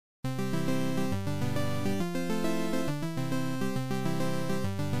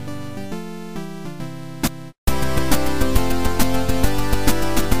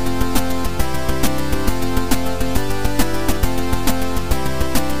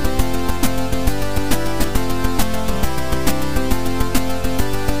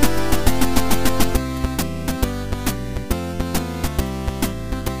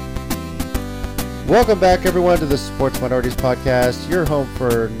Welcome back, everyone, to the Sports Minorities Podcast, your home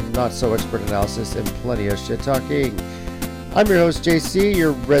for not-so-expert analysis and plenty of shit talking. I'm your host, JC,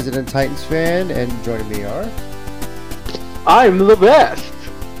 your resident Titans fan, and joining me are... I'm the best!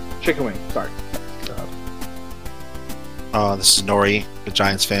 Chicken wing, sorry. This is Nori, the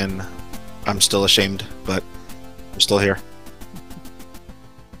Giants fan. I'm still ashamed, but I'm still here.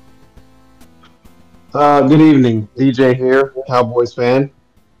 Good evening, DJ here, Cowboys fan.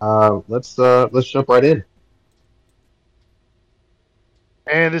 Let's jump right in.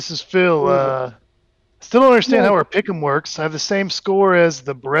 And this is Phil. Still don't understand how our pick'em works. I have the same score as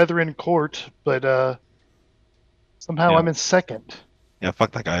the Brethren Court, but somehow I'm in second. Yeah,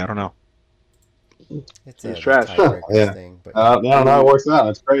 fuck that guy. I don't know. It's He's trash. Yeah. thing, but I don't know how it works out.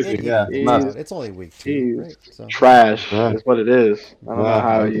 It's crazy. Yeah, it's nuts. it's only week 2, right? So. Trash Yeah. is what it is. I don't know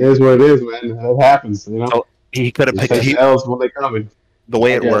how it you... is what it is, man. It happens, you know. So he could have You picked take it. L's when they coming. The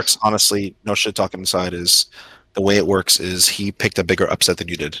way it Yes. works, honestly, no shit talking aside, is the way it works is he picked a bigger upset than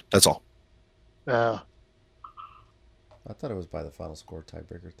you did. That's all. I thought it was by the final score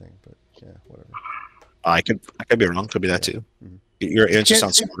tiebreaker thing, but yeah, whatever. I could be wrong. Could be that too. Mhm. Your answer can't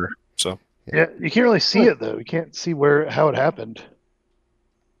sounds see- smarter. So Yeah, you can't really see it though. You can't see how it happened.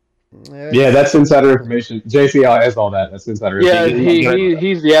 Yeah, that's insider information. JC has all that. That's insider Yeah, information.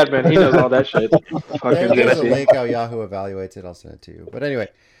 he's the admin. He knows all that shit. Fucking There's a JC. link how Yahoo evaluates it. I'll send it to you. But anyway,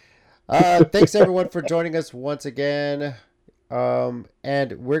 thanks everyone for joining us once again. And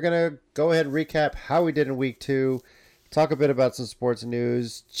we're going to go ahead and recap how we did in week 2, talk a bit about some sports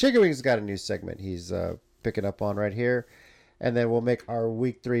news. Chicken Wing's got a new segment he's picking up on right here. And then we'll make our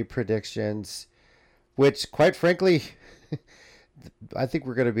week 3 predictions, which quite frankly, I think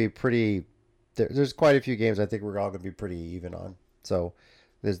we're going to be pretty... There's quite a few games I think we're all going to be pretty even on. So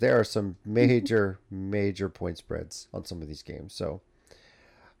there are some major point spreads on some of these games. So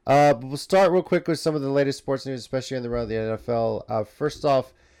but we'll start real quick with some of the latest sports news, especially in the round of the NFL. First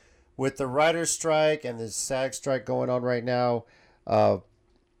off, with the writer's strike and the SAG strike going on right now,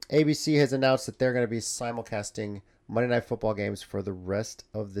 ABC has announced that they're going to be simulcasting Monday Night Football games for the rest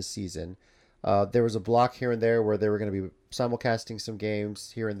of the season. There was a block here and there where they were going to be simulcasting some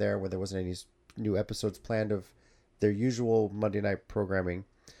games here and there where there wasn't any new episodes planned of their usual Monday night programming.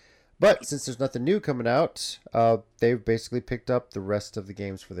 But since there's nothing new coming out, they've basically picked up the rest of the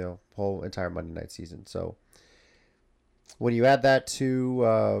games for the whole entire Monday night season. So when you add that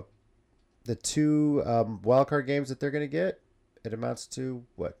to the 2 wildcard games that they're going to get, it amounts to,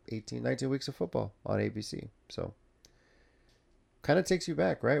 19 weeks of football on ABC. So kind of takes you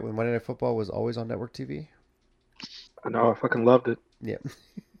back, right? When Monday Night Football was always on network TV. I know, I fucking loved it. Yeah.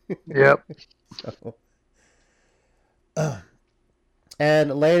 Yep. So,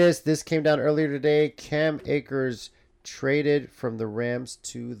 and latest, this came down earlier today. Cam Akers traded from the Rams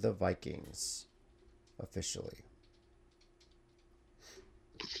to the Vikings officially.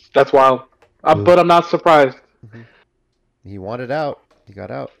 That's wild. But I'm not surprised. He wanted out. He got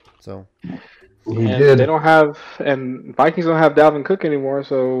out. So We And did. they don't have, and Vikings don't have Dalvin Cook anymore,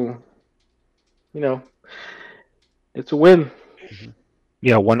 so, it's a win.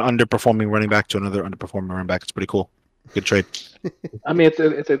 yeah, one underperforming running back to another underperforming running back. It's pretty cool. Good trade. I mean,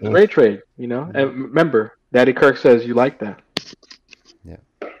 it's a great trade, And remember, Daddy Kirk says you like that.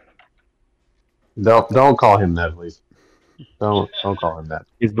 Don't call him that, please. Don't call him that.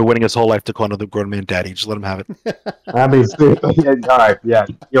 He's been waiting his whole life to call another grown man daddy. Just let him have it. I mean, seriously, yeah, all right. Yeah,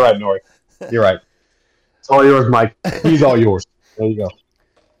 you're right, Nori. You're right. It's all yours, Mike. He's all yours. There you go.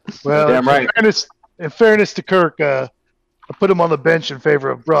 Well, Damn right. in fairness to Kirk, I put him on the bench in favor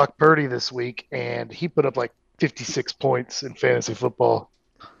of Brock Purdy this week, and he put up like 56 points in fantasy football.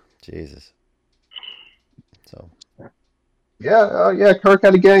 Jesus. So Yeah, Kirk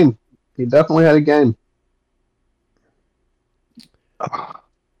had a game. He definitely had a game.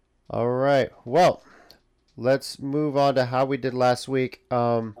 all right. Well, let's move on to how we did last week.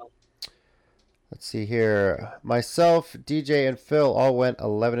 Let's see here. Myself, DJ, and Phil all went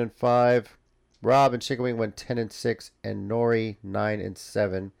 11-5. Rob and Chicken Wing went 10-6, and Nori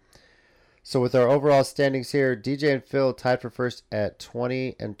 9-7. So with our overall standings here, DJ and Phil tied for first at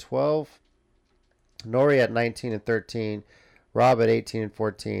 20-12. Nori at 19-13. Rob at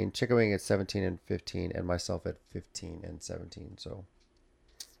 18-14. Chicken Wing at 17-15, and myself at 15-17. So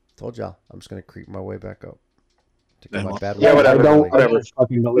told y'all, I'm just gonna creep my way back up. To get my bad Yeah, luck. whatever. I don't Whatever.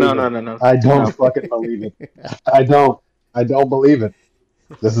 fucking believe it. No. I don't fucking believe it. I don't believe it.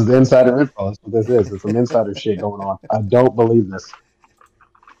 This is the insider info. That's what this is. There's some insider shit going on. I don't believe this.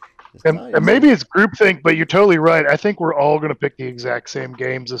 It's And, nice. and maybe it's groupthink, but you're totally right. I think we're all going to pick the exact same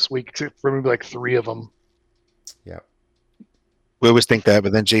games this week, except for maybe like 3 of them. Yeah. We always think that,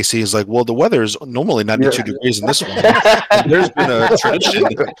 but then JC is like, well, the weather is normally 92 degrees in this one. There's been a tradition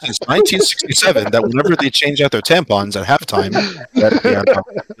since 1967 that whenever they change out their tampons at halftime,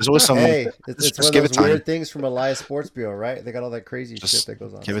 there's always some. Hey, it's just one of give it those time. weird things from Elias Sports Bureau, right? They got all that crazy Just shit that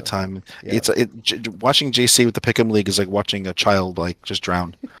goes on. Give it so, time. yeah. Watching JC with the Pick'em League is like watching a child like just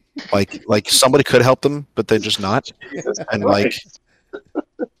drown. Like somebody could help them, but they're just not. And like,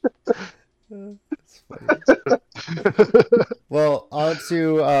 It's funny. Well, on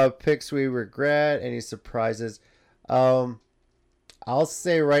to picks we regret. Any surprises? I'll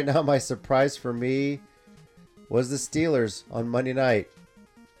say right now, my surprise for me was the Steelers on Monday night.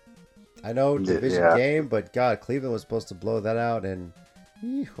 I know division game, but God, Cleveland was supposed to blow that out, and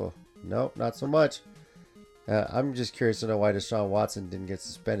nope, not so much. I'm just curious to know why Deshaun Watson didn't get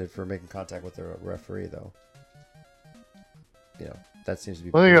suspended for making contact with the referee, though. You know, that seems to be.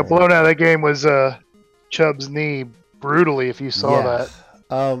 One thing that got blown out of that game was Chubb's knee brutally. If you saw that,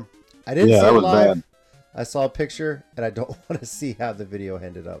 I didn't see that it was live. bad. I saw a picture, and I don't want to see how the video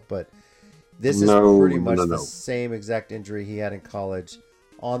ended up, but this is pretty much the same exact injury he had in college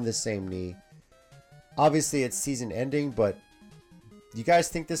on the same knee. Obviously, it's season ending, but do you guys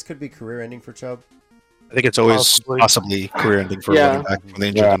think this could be career ending for Chubb? I think it's always possibly career ending for a running back when they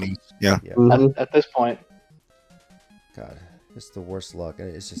injure the knees. Yeah. At this point. God, it's the worst luck,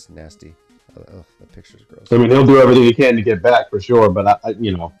 and it's just nasty. Oh, that picture's gross. I mean, he'll do everything he can to get back for sure, but I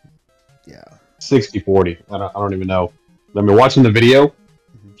Yeah. 60-40. I don't even know. I mean, watching the video,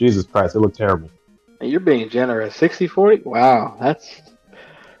 Jesus Christ, it looked terrible. You're being generous. 60-40? Wow,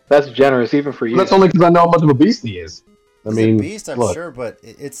 that's generous even for you. That's only because I know how much of a beast he is. He's a beast, I'm sure, but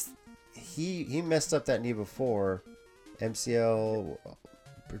it's he messed up that knee before. MCL,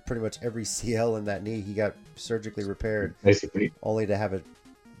 pretty much every CL in that knee, he got surgically repaired, basically, only to have it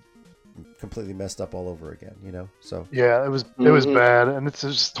completely messed up all over again. You know, so yeah, it was bad, and it's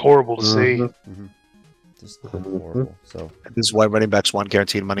just horrible to see. Just horrible. So this is why running backs want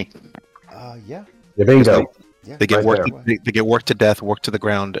guaranteed money. Yeah. Yeah, bingo. Yeah. They get Right worked. They get worked to death, worked to the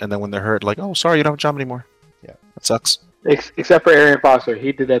ground, and then when they're hurt, like, oh, sorry, you don't have a job anymore. Yeah, that sucks. Except for Arian Foster,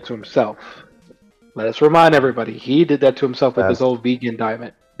 he did that to himself. Let us remind everybody, he did that to himself with his old vegan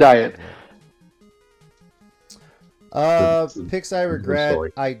diet. Picks I regret.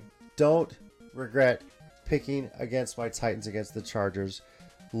 I don't regret picking against my Titans against the Chargers.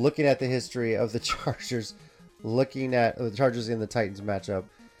 Looking at the history of the Chargers, looking at the Chargers in the Titans matchup,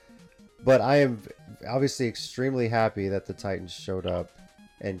 but I am obviously extremely happy that the Titans showed up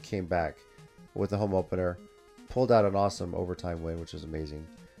and came back with the home opener, pulled out an awesome overtime win, which was amazing,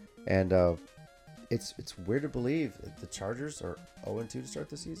 and it's weird to believe the Chargers are 0-2 to start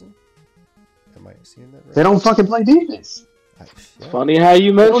the season. Am I seeing that right? They don't fucking play defense. It's funny how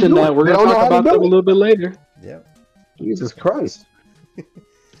you mentioned that. We're going to talk about that a little bit later. Yeah. Jesus Christ.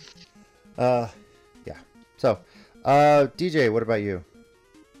 Yeah. So, DJ, what about you?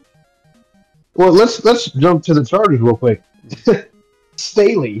 Well, let's jump to the Chargers real quick.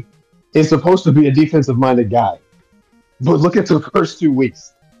 Staley is supposed to be a defensive-minded guy, but look at the first 2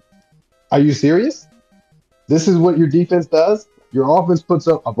 weeks. Are you serious? This is what your defense does? Your offense puts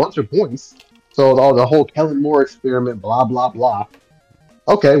up a bunch of points. So the whole Kellen Moore experiment, blah, blah, blah.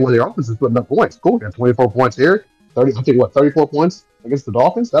 Okay, well, your offense is putting up points. Cool, got 24 points here. 34 points against the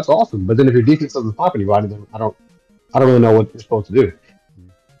Dolphins? That's awesome. But then if your defense doesn't stop anybody, then I don't really know what you're supposed to do.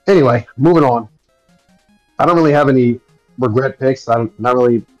 Anyway, moving on. I don't really have any regret picks. Not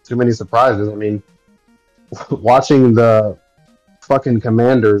really too many surprises. I mean, watching the fucking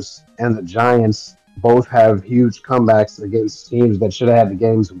Commanders and the Giants both have huge comebacks against teams that should have had the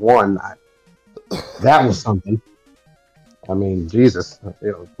games won. That was something. I mean, Jesus.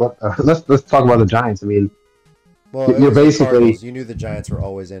 Let's talk about the Giants. I mean, well, you're basically. You knew the Giants were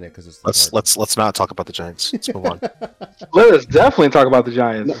always in it because it's. Let's not talk about the Giants. Let's move on. Let us definitely talk about the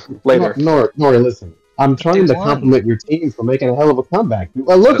Giants later. Nori, listen. I'm trying to compliment your team for making a hell of a comeback.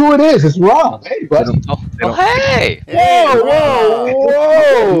 Well, look who it is. It's Rob. Hey, buddy. Hey!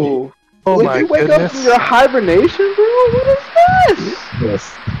 Whoa! Oh Did my you wake goodness. up from your hibernation, bro? What is this?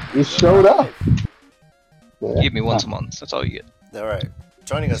 Yes, he showed up. Give me once a month. That's all you get. All right.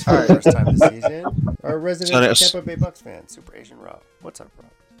 Joining us for the first time this season, our resident Tampa Bay Bucks fan, Super Asian Rob. What's up, Rob?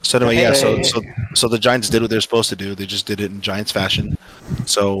 So anyway, yeah. So the Giants did what they're supposed to do. They just did it in Giants fashion.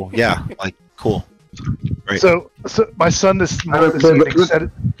 So yeah, like cool. Right. So my son this evening said it.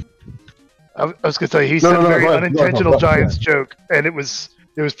 I was gonna tell you, he said a very unintentional Giants joke, and it was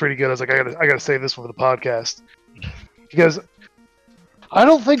pretty good. I was like, I gotta save this one for the podcast. He goes, I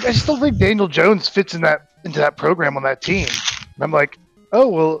just don't think Daniel Jones fits into that program on that team. And I'm like, "Oh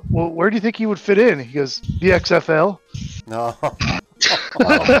well, where do you think he would fit in?" He goes, "The XFL." No.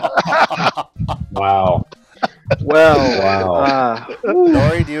 Wow. Well,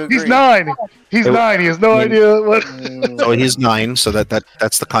 Nori, do you agree? He's 9. He's 9. He has no idea what. So he's 9. So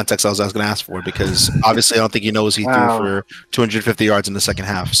that's the context I was going to ask for, because obviously I don't think he knows he Wow. threw for 250 yards in the second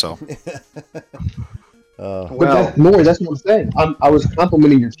half. So Oh. But Nori, that's what I'm saying. I was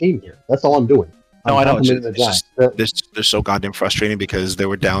complimenting your team here. That's all I'm doing. no, I know it's complimenting the just, Giants. they're so goddamn frustrating because they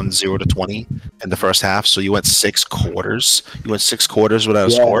were down 0-20 in the first half. So you went 6 quarters. You went 6 quarters without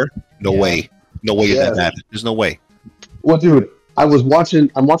a Yeah. score. No Yeah. way. No way you're Yeah. that bad. There's no way. Well, dude, I'm watching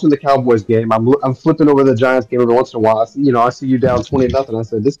the Cowboys game. I'm flipping over the Giants game every once in a while. I see you down 20-0. I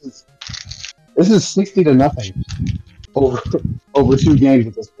said, this is 60-0 over 2 games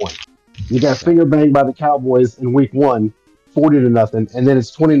at this point. You got finger banged by the Cowboys in week 1, 40-0, and then it's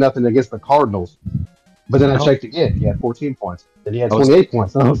 20-0 against the Cardinals. But then I checked again. He had 14 points. Then he had 28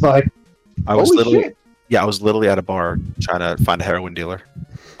 points. And I was like, I was holy literally shit. I was literally at a bar trying to find a heroin dealer.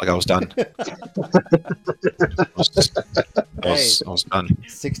 Like I was done. I was done.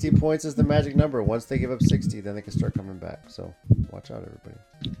 60 points is the magic number. Once they give up 60, then they can start coming back. So watch out, everybody.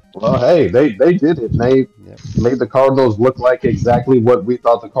 Well, hey, they did it. They Yep. made the Cardinals look like exactly what we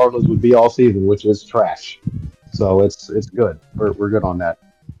thought the Cardinals would be all season, which is trash. So it's good. We're good on that.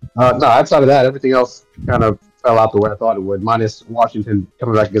 No, outside of that, everything else kind of fell out the way I thought it would, minus Washington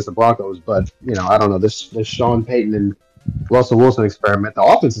coming back against the Broncos. But I don't know, this Sean Payton and Russell Wilson experiment. The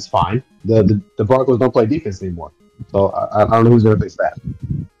offense is fine. The Broncos don't play defense anymore, so I don't know who's going to fix that.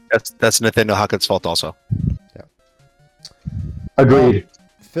 That's Nathaniel Hackett's fault also. Agreed.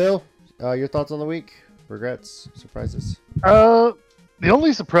 Phil, your thoughts on the week? Regrets? Surprises? The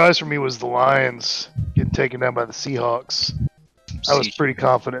only surprise for me was the Lions getting taken down by the Seahawks. I was pretty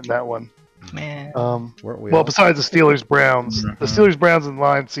confident in that one. Man. Weren't we Well, all? besides the Steelers Browns, Mhm. the Steelers Browns and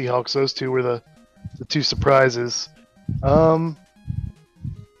Lions Seahawks, those two were the 2 surprises.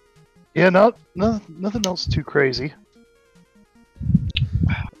 Yeah, nothing else too crazy.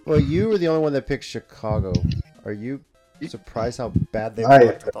 Well, you were the only one that picked Chicago. Are you surprised how bad they I-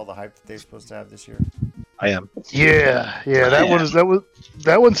 looked with all the hype that they're supposed to have this year? I am. Yeah,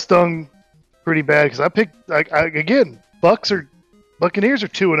 that one stung pretty bad because I picked again. Buccaneers are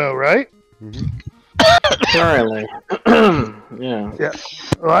 2-0, right? currently, yeah.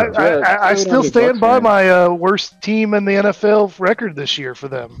 Well, I still stand by my worst team in the NFL record this year for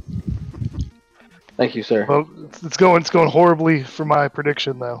them. Thank you, sir. Well, it's going horribly for my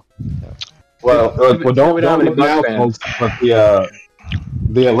prediction though. Well, don't we don't have any look now, Bucs fans. folks, but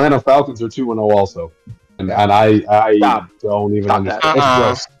the Atlanta Falcons are 2-0 also, and I Stop. don't even Stop understand.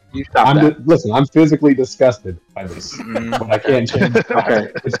 that. It's gross. You stop that. Listen, I'm physically disgusted by this, but I can't change it. Okay.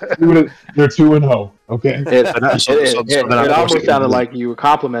 They're 2-0. Okay. It almost sounded like you were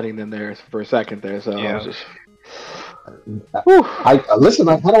complimenting them there for a second there. So I was just. Listen.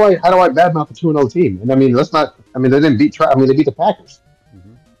 How do I badmouth the 2-0 team? And I mean, let's not. I mean, they didn't beat. They beat the Packers.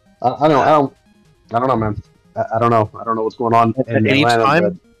 I don't know, man. I don't know. I don't know what's going on in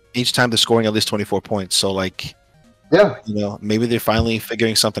Atlanta. Each time they're scoring at least 24 points. So Yeah, maybe they're finally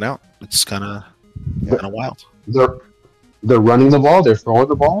figuring something out. It's kind of wild. they're running the ball. They're throwing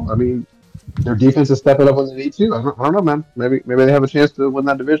the ball. I mean, their defense is stepping up when they need to. I don't know, man. Maybe they have a chance to win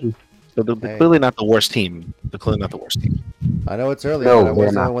that division. So they're clearly not the worst team. They're clearly not the worst team. I know it's early, No, but I they're was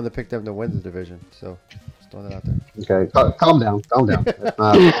the not. only one that picked them to win the division. So just throwing that out there. Okay, calm down.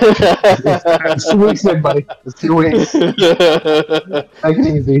 It's 2 weeks in, buddy. It's 2 weeks. Take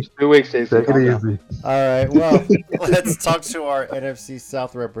it easy. 2 weeks, Jason. Take it easy. All right, well, let's talk to our NFC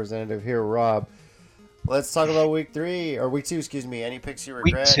South representative here, Rob. Let's talk about week 3 or week 2. Excuse me. Any picks you Week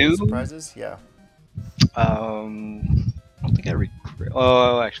regret? 2? Any surprises? Yeah. I don't think I regret.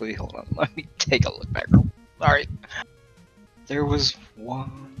 Oh, actually, hold on. Let me take a look back. All right. There was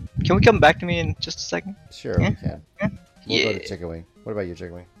one. Can we come back to me in just a second? Sure, we can. We'll go to Yeah. Chicken Wing. What about you,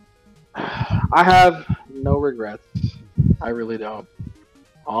 Chicken Wing? I have no regrets. I really don't.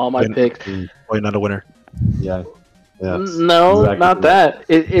 All my picks. Or you're not a winner. Yeah. Yeah. No, exactly. not that.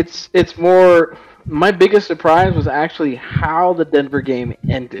 It's more. My biggest surprise was actually how the Denver game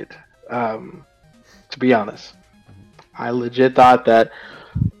ended. To be honest, I legit thought that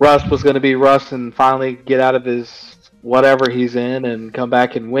Russ was going to be Russ and finally get out of his whatever he's in and come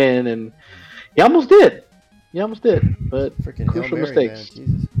back and win, and he almost did. But Freaking Hail crucial Mary, mistakes. man.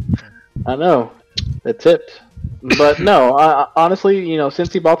 Jesus. I know it tipped, but no. Honestly,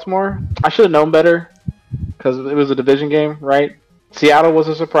 Cincy Baltimore, I should have known better because it was a division game, right? Seattle was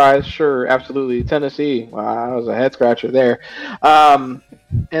a surprise, sure, absolutely. Tennessee, wow, that was a head scratcher there. And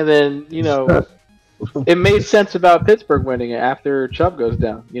then it made sense about Pittsburgh winning it after Chubb goes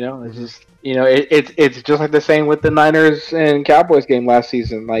down. It's just it's just like the same with the Niners and Cowboys game last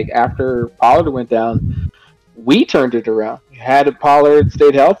season. Like after Pollard went down, we turned it around. Had Pollard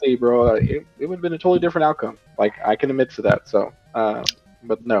stayed healthy, bro, it would have been a totally different outcome. Like I can admit to that. So,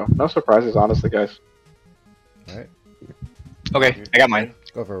 but no surprises, honestly, guys. All right. Okay, I got mine.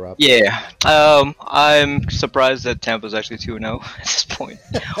 Go for it, Rob. Yeah. I'm surprised that Tampa's actually 2-0 at this point.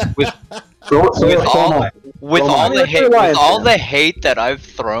 With all the hate that I've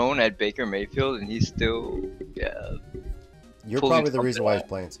thrown at Baker Mayfield, and he's still You're probably the reason why he's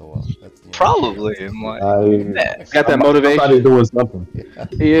playing so well. That's, probably. Got that motivation. I thought he's doing something. Yeah.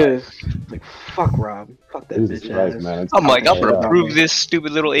 He is. Like, fuck Rob. Fuck that Jesus bitch Christ, ass. man. I'm like, I'm gonna prove this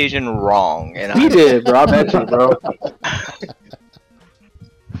stupid little Asian wrong, and He did, bro. I bet you, bro.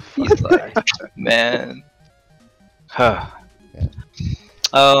 he's like, man. Huh.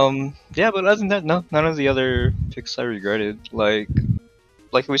 Yeah, but other than that, no, none of the other picks I regretted. Like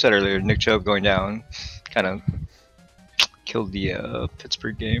we said earlier, Nick Chubb going down kind of killed the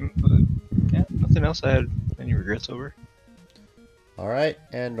Pittsburgh game. But yeah, nothing else I had any regrets over. All right,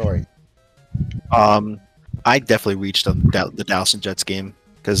 and Nori. I definitely reached on the Dallas and Jets game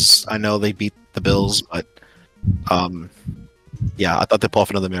because I know they beat the Bills, but yeah, I thought they'd pull off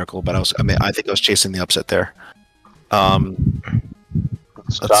another miracle. But I think I was chasing the upset there.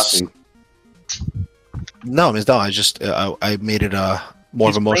 Shocking. No, I mean, no. I made it more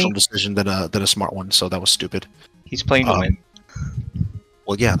of an emotional decision than a smart one, so that was stupid. He's playing to win.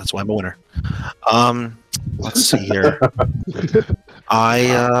 Well, yeah, that's why I'm a winner. Let's see here.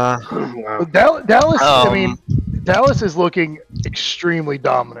 Dallas. I mean, Dallas is looking extremely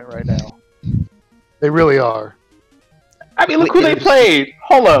dominant right now. They really are. I mean, look who they played.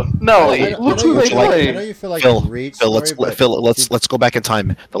 Hold up. No, look who they I know played. you feel like Phil, you reached. Phil, Nori, let's go back in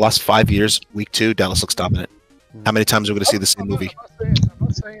time. The last 5 years, week 2, Dallas looks dominant. How many times are we going to see the same movie? I'm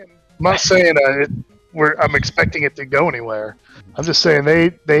not saying I'm expecting it to go anywhere. I'm just saying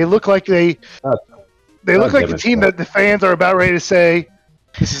they look like they look like the team that the fans are about ready to say,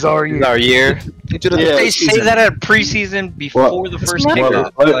 "This is our year." Our year. Yeah. They say that at preseason before the first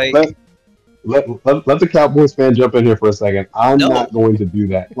kickoff. Let the Cowboys fan jump in here for a second. I'm not going to do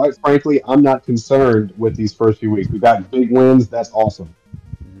that. Quite frankly, I'm not concerned with these first few weeks. We got big wins. That's awesome.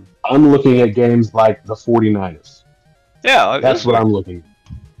 I'm looking at games like the 49ers. Yeah, That's what I'm looking at.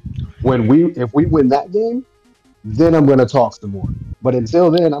 If we win that game, then I'm going to talk some more. But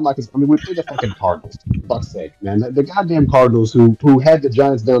until then, we played the fucking Cardinals. For fuck's sake, man. The goddamn Cardinals who had the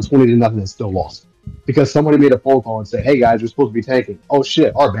Giants down 20-0 and still lost. Because somebody made a phone call and said, "Hey guys, we're supposed to be tanking." Oh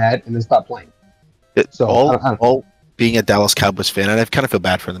shit, our bad, and then stop playing. So all being a Dallas Cowboys fan, and I kind of feel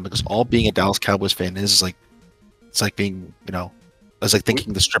bad for them because all being a Dallas Cowboys fan is like, it's like being, it's like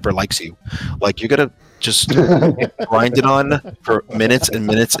thinking the stripper likes you. Like you're gonna just grind it on for minutes and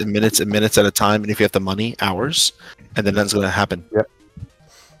minutes and minutes and minutes at a time, and if you have the money, hours, and then that's gonna happen. Yep.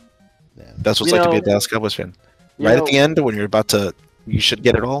 That's what it's like to be a Dallas Cowboys fan. Right at the end, when you're about to, you should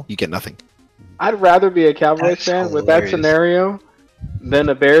get it all, you get nothing. I'd rather be a Cowboys fan with that scenario than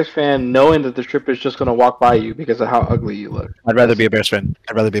a Bears fan knowing that the stripper is just going to walk by you because of how ugly you look. I'd rather be a Bears fan.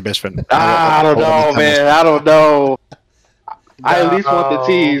 I don't know, man. I don't know. I at least want the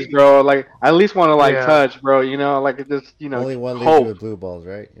tease, bro. Like, I at least want to touch, bro. Like just only one leaves hope. with blue balls,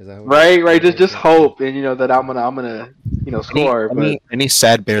 right? Is that right? Just hope, and that I'm gonna score. Any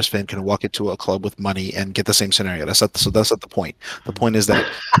sad Bears fan can walk into a club with money and get the same scenario. That's not the point. The point is that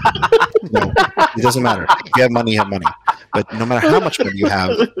it doesn't matter. If you have money, you have money. But no matter how much money you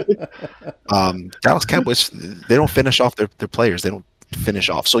have, Dallas Cowboys, they don't finish off their players. They don't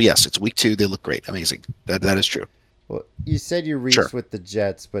finish off. So yes, it's week 2. They look great, amazing. That is true. Well, you said you reached with the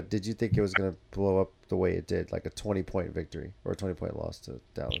Jets, but did you think it was going to blow up the way it did, like a 20-point victory or a 20-point loss to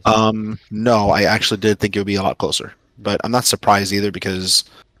Dallas? No, I actually did think it would be a lot closer, but I'm not surprised either because,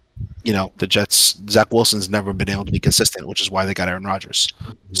 the Jets, Zach Wilson's never been able to be consistent, which is why they got Aaron Rodgers.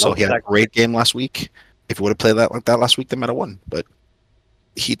 So he had a great game last week. If he would have played like that last week, they might have won, but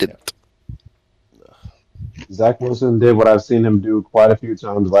he didn't. Zach Wilson did what I've seen him do quite a few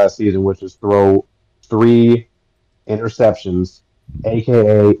times last season, which is throw 3 interceptions,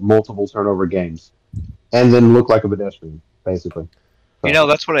 aka multiple turnover games, and then look like a pedestrian, basically.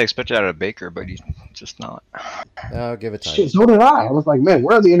 That's what I expected out of Baker, but he's just not. I'll give it time. Shit, so did I. I was like, man,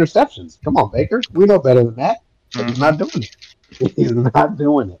 where are the interceptions? Come on, Baker. We know better than that. But he's not doing it. He's not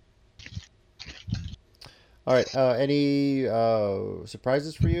doing it. All right. Any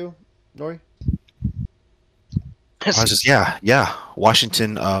surprises for you, Nori? Surprises, yeah.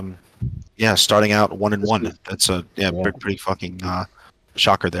 Washington. Starting out 1-1. That's pretty fucking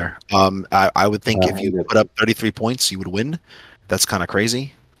shocker there. I would think if you put up 33 points, you would win. That's kind of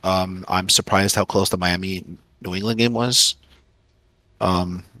crazy. I'm surprised how close the Miami New England game was.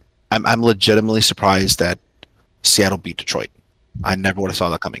 I'm legitimately surprised that Seattle beat Detroit. I never would have saw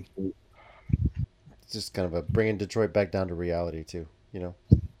that coming. It's just kind of a bringing Detroit back down to reality too. You know,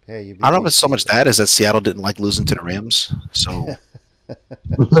 hey, you. I don't know if it's so much that is that Seattle didn't like losing to the Rams. So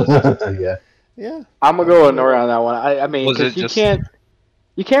Yeah. Yeah, I'm gonna go with Nori on that one. I mean, Was 'cause it you just- can't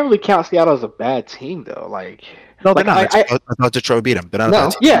really count Seattle as a bad team though. Like, no, they're Like, not. I thought Detroit beat them. They're not a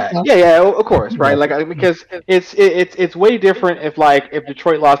bad team. yeah, of course, right? Like, because it's way different if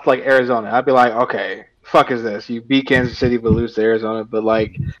Detroit lost to, like, Arizona. I'd be like, okay, fuck is this? You beat Kansas City but lose to Arizona. But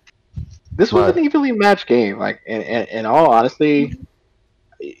like, this was an evenly matched game. Like, in all honesty,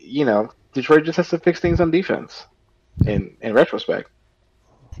 you know, Detroit just has to fix things on defense. In retrospect.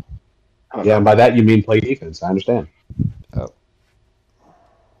 Yeah, and by that you mean play defense. I understand.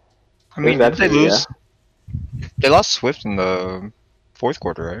 I mean, That's did they it, lose? They lost Swift in the fourth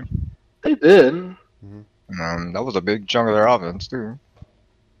quarter, right? They did. That was a big chunk of their offense too.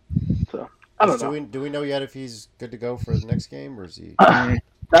 So I don't know. Do we know yet if he's good to go for the next game, or is he?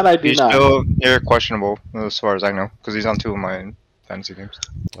 That I do He's not. still questionable as far as I know because he's on 2 of my fantasy games.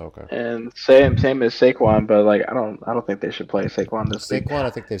 Okay. And same as Saquon, but like I don't think they should play Saquon this week. Saquon, I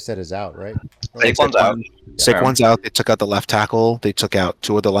think they've said is out, right? Saquon's out. Saquon's out. They took out the left tackle. They took out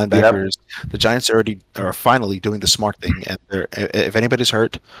 2 of the linebackers. The Giants are finally doing the smart thing. And if anybody's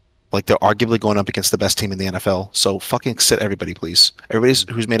hurt, like they're arguably going up against the best team in the NFL. So fucking sit everybody, please. Everybody's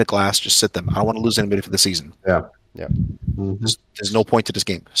who's made a glass, just sit them. I don't want to lose anybody for the season. Yeah. There's no point to this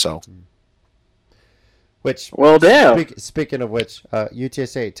game. So Which, Well, damn. Speaking of which,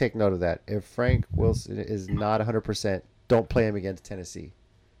 UTSA, take note of that. If Frank Wilson is not 100%, don't play him against Tennessee.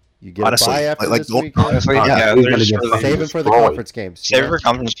 You get honestly, a bye after this don't- week. Honestly, Yeah, yeah, he's they're gonna just get really- Save him for the Destroyed. conference games. save it for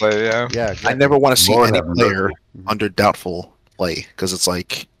conference play. Yeah. Yeah, I exactly. never want to see Lord any have mercy. player under doubtful play because it's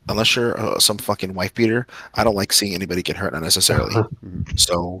like unless you're some fucking wife beater, I don't like seeing anybody get hurt unnecessarily.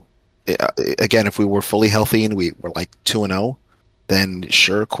 So again, if we were fully healthy and we were like 2-0, then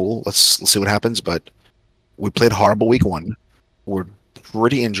sure, cool. Let's see what happens. But we played horrible week 1. We're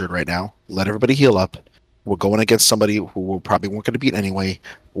pretty injured right now. Let everybody heal up. We're going against somebody who we probably weren't going to beat anyway.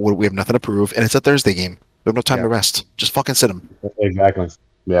 We have nothing to prove, and it's a Thursday game. We have no time to rest. Just fucking sit them. Exactly.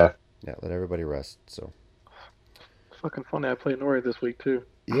 Yeah. Yeah, let everybody rest. So Fucking funny. I played Nori this week too.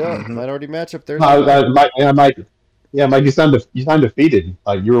 yeah, minority matchup there. Mike, you sound defeated.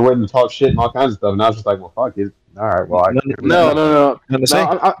 Like you were waiting to talk shit and all kinds of stuff, and I was just like, well, fuck it. All right, well, No. Nothing to say.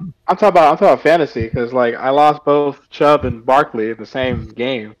 I'm talking about fantasy because like I lost both Chubb and Barkley in the same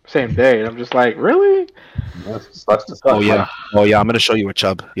game, same day, and I'm just like, really? that sucks to suck. Oh yeah. I'm gonna show you a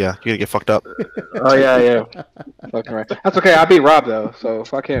Chubb. Yeah, you're gonna get fucked up. Oh yeah. Fucking right. That's okay. I beat Rob though, so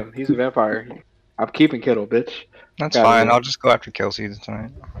fuck him. He's a vampire. I'm keeping Kittle, bitch. That's Got it. fine. I'll just go after Kelsey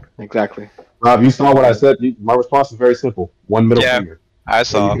tonight. Exactly. Rob, you saw what I said. My response is very simple. One middle Yeah. finger. I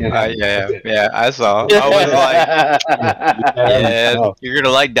saw. you can't have it. Yeah, I saw. I was like, yeah, Oh. you're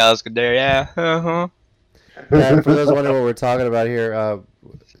gonna like Dallas Goodere, yeah. Uh-huh. And for those wondering what we're talking about here,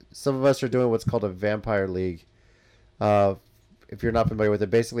 some of us are doing what's called a vampire league. If you're not familiar with it,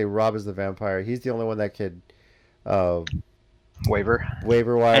 basically Rob is the vampire. He's the only one that could Waiver.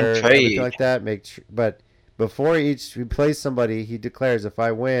 waiver wire, And everything trade. like that. But before he plays somebody, he declares, if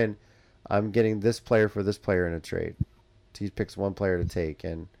I win, I'm getting this player for this player in a trade. He picks one player to take,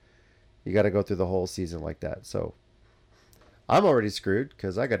 and you got to go through the whole season like that. So I'm already screwed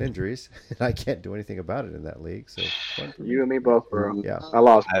because I got injuries and I can't do anything about it in that league. So fun for me. You and me both, bro. Yeah. I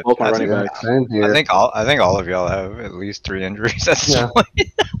lost both my I running think- backs. Same here. I think all of y'all have at least 3 injuries at this Yeah. point.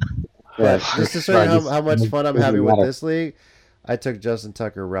 Yeah. Just to show you how much fun I'm doesn't having with matter. this league, I took Justin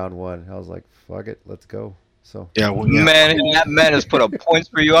Tucker round 1. I was like, fuck it, let's go. So Yeah, Man, that man has put up points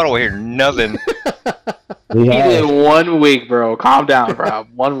for you. I don't hear nothing. He did 1 week, bro. Calm down, bro.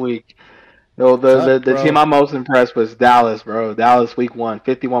 1 week. No, the Bro. team I'm most impressed was Dallas, bro. Dallas week 1,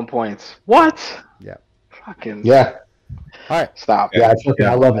 51 points. What? Yeah. Fucking Yeah. all right, stop. Yeah. It's okay.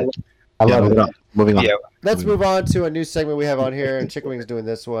 I love it. I love it. Moving on. Yeah. let's move on to a new segment we have on here, and Chicken Wing's doing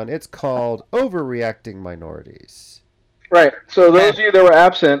this one. It's called Overreacting Minorities. Right. So those of you that were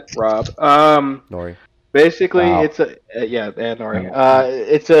absent, Rob, Nori. basically Wow. it's a yeah, and Nori.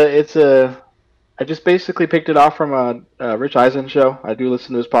 It's a. I just basically picked it off from a Rich Eisen show. I do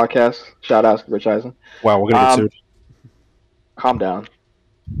listen to his podcast. Shout out to Rich Eisen. Wow, we're gonna get sued. Calm down.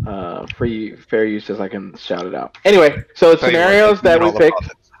 Fair use as I can shout it out. Anyway, so it's Tell you what, scenarios they that did we all the picked.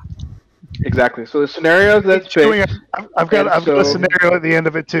 profits. Exactly. So the scenarios that's Doing picked. I've got a so- scenario at the end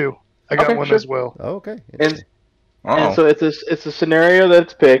of it too. I got Okay, one sure. as well. Oh, okay. And And so it's a scenario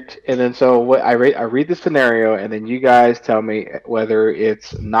that's picked, and then so what I read the scenario, and then you guys tell me whether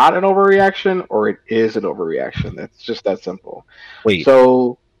it's not an overreaction or it is an overreaction. It's just that simple. Wait.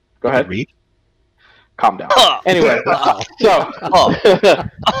 So go ahead. Read. Calm down. Anyway, so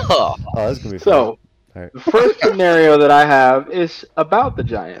Oh, that's gonna be so fun. All right. the first scenario that I have is about the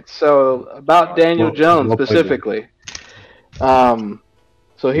Giants. So about Daniel Jones specifically.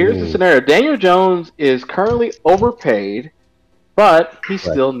 So here's the scenario. Daniel Jones is currently overpaid, but he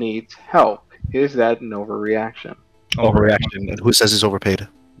still needs help. Is that an overreaction? Overreaction. And who says he's overpaid?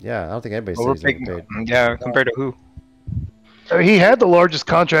 Yeah, I don't think anybody says he's overpaid. Yeah, compared to who? He had the largest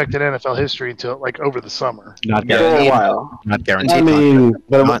contract in NFL history until like over the summer. Not For a guaranteed. while. Not guaranteed. I mean,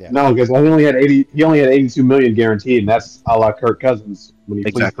 but Not- no, because he only had 82 million guaranteed, and that's a la Kirk Cousins when he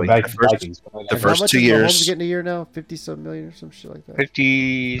Exactly. fleeced The the first- Vikings. the And first how much 2 is years- Mahomes getting a year now? 50-some million or some shit like that.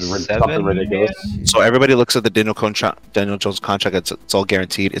 57. Something ridiculous. So everybody looks at the Daniel Jones contract. It's all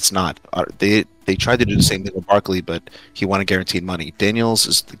guaranteed. It's not. They tried to do the same thing with Barkley, but he wanted guaranteed money. Daniels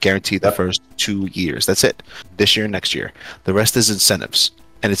is guaranteed the first 2 years. That's it. This year, next year. The rest is incentives,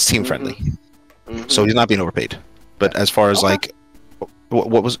 and it's team friendly. So he's not being overpaid. But as far as like, what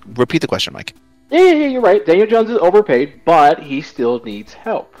was? Repeat the question, Mike. Yeah, you're right. Daniel Jones is overpaid, but he still needs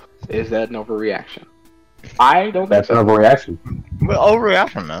help. Is that an overreaction? I don't think That's an so. overreaction. Well,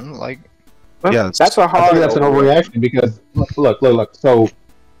 overreaction, man. Like, Yeah, That's a I hard. think that's an overreaction because look. So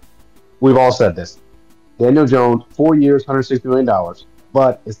we've all said this. Daniel Jones, 4 years, $160 million,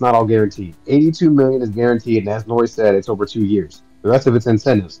 but it's not all guaranteed. 82 million is guaranteed, and as Nori said, it's over 2 years. The rest of it's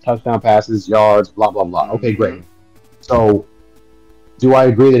incentives, touchdown passes, yards, blah blah blah. Okay, great. So, do I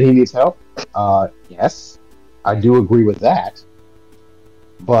agree that he needs help? Yes, I do agree with that.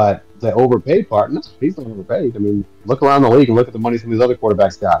 But the overpaid part, no, he's not overpaid. I mean, look around the league and look at the money some of these other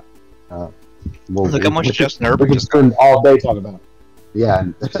quarterbacks got. look how much Justin we Herbert can just got. spend all day talking about it. Yeah,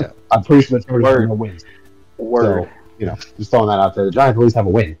 and I'm pretty sure the Chargers are going to win. Word. So, just throwing that out there. The Giants at least have a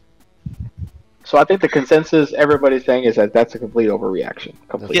win. So I think the consensus everybody's saying is that that's a complete overreaction. That's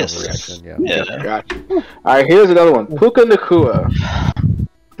Complete Yes. overreaction. Yeah. Yeah. Gotcha. All right, here's another one. Puka Nacua.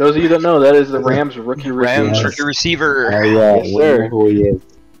 Those of you that know, that is the Rams rookie Rams receiver. rookie receiver. Yeah, Yes, sir. we know who he is.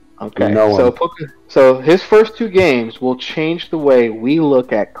 Okay, We know so him. Puka, so his first 2 games will change the way we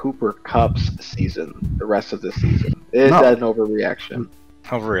look at Cooper Kupp's season, the rest of the season. Is No. that an overreaction?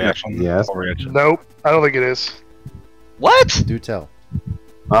 Overreaction. Yes. Overreaction. Nope, I don't think it is. What? Do tell.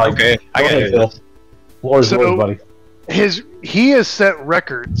 Okay, I get it. Phil. Floor is So- yours, buddy. He has set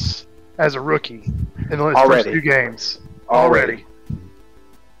records as a rookie in the first Already. 2 games. Already.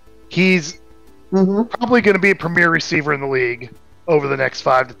 He's probably going to be a premier receiver in the league over the next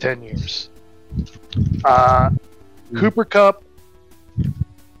 5 to 10 years. Cooper Kupp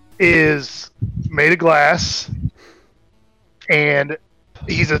is made of glass, and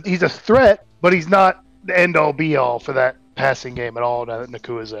he's a threat, but he's not the end all be all for that passing game at all. Now that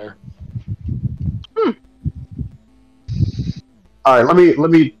Nakua's there, All right,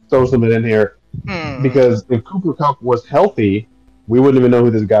 let me throw something in here Hmm. because if Cooper Kupp was healthy, we wouldn't even know who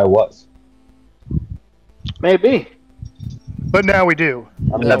this guy was. Maybe. but now we do.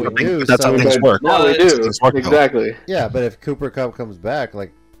 I mean, That's we how things- do, that's how so- things work. Now we What? do. Things work, though. Exactly. Yeah, but if Cooper Kupp comes back,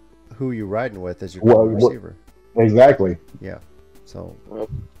 like, who you riding with as your Well, receiver? Exactly. So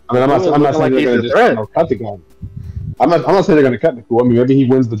I mean, I'm not Looking saying like they're he's going a to threat. just cut the guy. I'm not saying they're going to cut Nakua. I mean, maybe he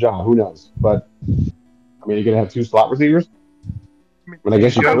wins the job. Who knows? But I mean, you're going to have 2 slot receivers. I mean, I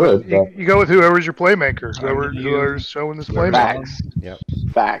guess you go could. with, But you go with whoever's your playmaker, whoever's showing this playmaker. Facts. Yep.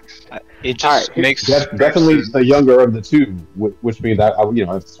 Facts. It All just right, makes definitely the younger of the 2, which means that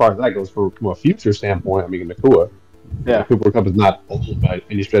as far as that goes, from a future standpoint, I mean, Nakua. Yeah. Cooper Kupp is not old by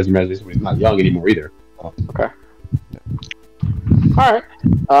any stretch of the imagination, but he's not young anymore either. All right.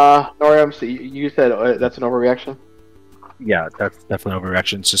 Norium, so you said that's an overreaction? Yeah, that's definitely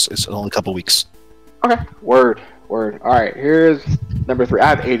overreaction. It's only a couple weeks. Okay. Word. All right. Here's number 3. I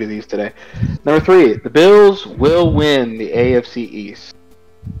have 8 of these today. Number 3. The Bills will win the AFC East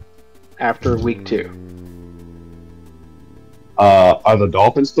after week 2. Are the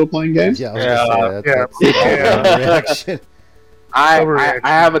Dolphins still playing games? yeah, I was gonna say, yeah. that's Yeah. reaction. I Overreaction.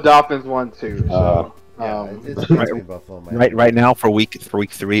 have a Dolphins one too. So, Yeah, it's Right. between Buffalo and Miami. Right now for week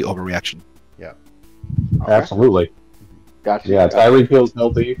 3, overreaction. okay. Absolutely. Gotcha. Yeah, Tyreek Hill's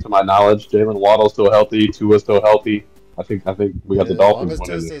healthy, to my knowledge. Jalen Waddle's still healthy. Tua's still healthy. I think we got the As long Dolphins as Tua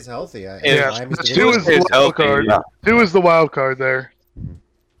winning. stays healthy. Yeah, Miami's the Tua is biggest- the wild healthy. card. Yeah. Tua is the wild card there.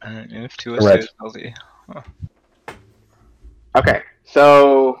 And if Tua Correct. stays healthy. Okay,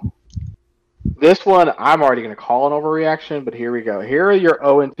 so This one, I'm already going to call an overreaction, but here we go. Here are your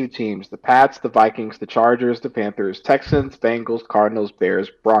 0-2 teams: the Pats, the Vikings, the Chargers, the Panthers, Texans, Bengals, Cardinals, Bears,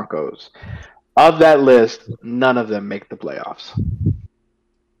 Broncos. Of that list, none of them make the playoffs.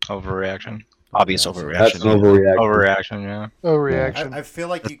 Overreaction. Obvious That's overreaction. an overreaction. Overreaction, yeah. Oh, reaction. I feel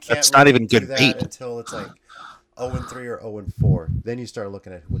like you can't. That's not even do good that beat. until it's like 0-3 or 0-4. Then you start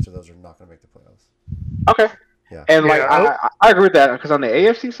looking at which of those are not going to make the playoffs. Okay. Yeah. And like Yeah, I agree with that because on the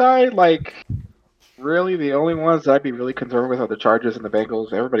AFC side, like really the only ones that I'd be really concerned with are the Chargers and the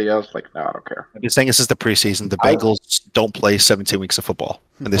Bengals. Everybody else, like, no, I don't care. I'm just saying this is the preseason. The Bengals don't play 17 weeks of football,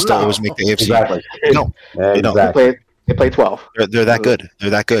 and they still No. always make the AFC. Exactly. No, they don't. Exactly. They play 12. They're that good. They're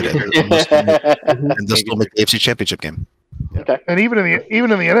that good, and they'll still make the AFC Championship game. Okay. And even in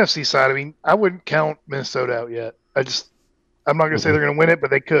the NFC side, I mean, I wouldn't count Minnesota out yet. I'm not going to say they're going to win it, but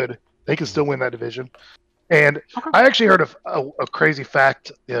they could. They could still win that division. And I actually heard a crazy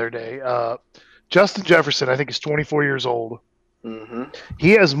fact the other day. Justin Jefferson, I think, is 24 years old. Mm-hmm.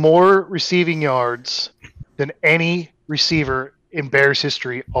 He has more receiving yards than any receiver in Bears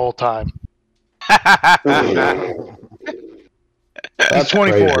history all time. That's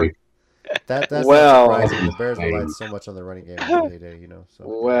 24. crazy. That's Well- not surprising. The Bears relied so much on the running game in the heyday, you know. So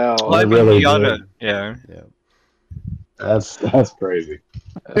Well, Well, I I mean, really you gotta- do. yeah. yeah. That's crazy.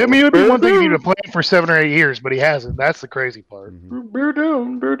 I mean, it would be one thing if he'd been playing for 7 or 8 years, but he hasn't. That's the crazy part. Mhm. Bear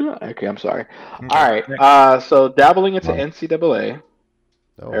down. Okay, I'm sorry. All right. So dabbling into NCAA,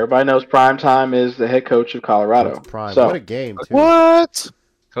 Oh, everybody knows Prime Time is the head coach of Colorado. that's prime. So What a game, too. What?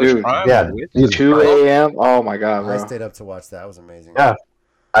 Coach Dude, Prime, Yeah, he's 2 great. a.m. Oh my god, I bro. stayed up to watch that. It was amazing. Yeah.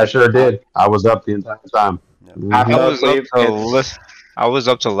 I sure did. I was up the entire time. I I fell was up asleep. to It's- I was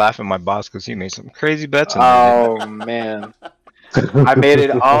up to laughing at my boss because he made some crazy bets. In there. Oh man. I made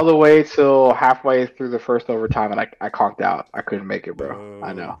it all the way till halfway through the first overtime, and I conked out. I couldn't make it, bro.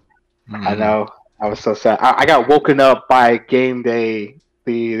 I know. I know. I was so sad. I got woken up by game day,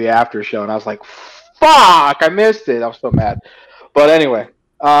 the after show, and I was like, "Fuck! I missed it." I was so mad. But anyway,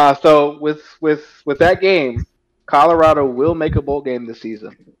 so with that game, Colorado will make a bowl game this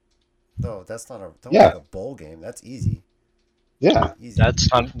season. No, that's not Yeah. like a bowl game. That's easy. Yeah. Easy.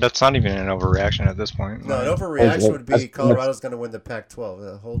 That's not even an overreaction at this point. No, an Like, overreaction would be That's- Colorado's going to win the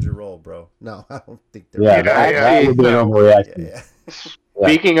Pac-12. Hold your roll, bro. No, I don't think they're. Yeah, Yeah, that would be an yeah, overreaction. yeah. Yeah.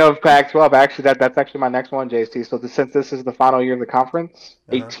 Speaking of Pac-12, actually, that's actually my next one, JC. So since this is the final year of the conference,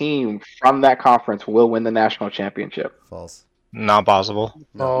 Uh-huh. a team from that conference will win the national championship. False. not possible.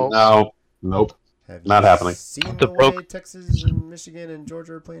 Oh, No. Nope. Have Not you happening. Seen The the pro- way Texas and Michigan and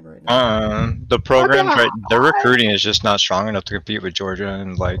Georgia are playing right now? The programs, right? Their recruiting is just not strong enough to compete with Georgia,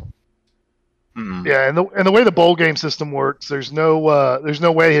 and like, yeah, and the way the bowl game system works, there's no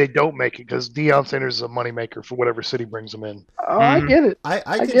way they don't make it because Deion Sanders is a moneymaker for whatever city brings them in. Oh, I Mhm. get it. I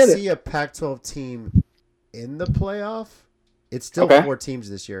I can get it. see a Pac-12 team in the playoff. It's still Okay. 4 teams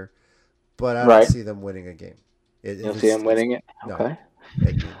this year, but I don't Right. see them winning a game. You don't see them winning it? No. Okay.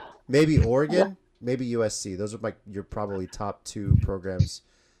 Maybe Oregon, maybe USC. Those are your probably top 2 programs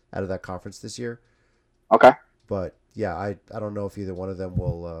out of that conference this year. Okay. But yeah, I don't know if either one of them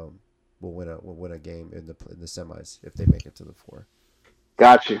will win a game in the semis if they make it to the 4.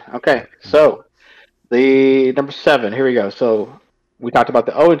 Got you. Okay. So the number 7, here we go. So we talked about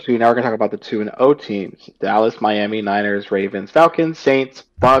the 0-2. Now we're going to talk about the 2-0 teams. Dallas, Miami, Niners, Ravens, Falcons, Saints,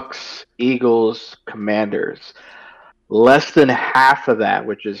 Bucks, Eagles, Commanders. Less than half of that,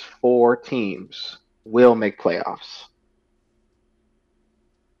 which is 4 teams, will make playoffs.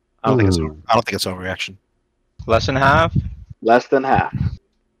 I don't think it's overreaction. less than half Less than half.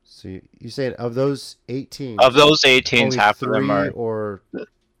 So you saying of those 8 teams, of those 8 teams, only half of 3 them are or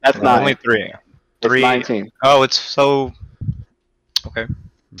That's Right. not only 3. It's 3. 9 teams. Oh, it's so okay.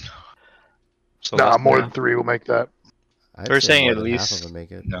 So Nah, less more than than 3 will make that. I'd They're say saying more at than least- half of them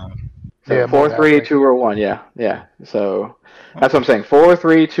make it. no. So Yeah, 4, more 3, than 2, or 1. Yeah. So that's what I'm saying. 4,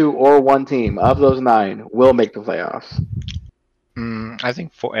 3, 2, or 1 team of those 9 will make the playoffs. I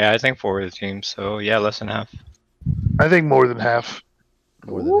think 4. Yeah, I think 4 of the teams. So yeah, less than half. I think more than half.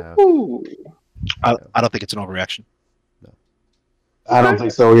 More than half. Ooh. I don't think it's an overreaction. I don't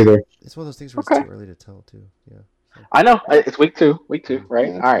think so either. It's one of those things where Okay. it's too early to tell too. Yeah. I know. It's week 2,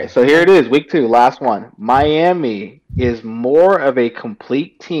 right? All right. So here it is, week 2, last one. Miami is more of a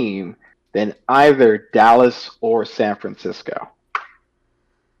complete team than either Dallas or San Francisco.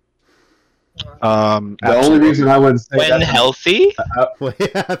 The only Absolutely. reason I wouldn't say When that's healthy, Well,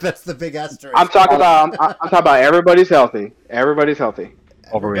 yeah, that's the big asterisk. I'm talking about. I'm talking about everybody's healthy. Everybody's healthy.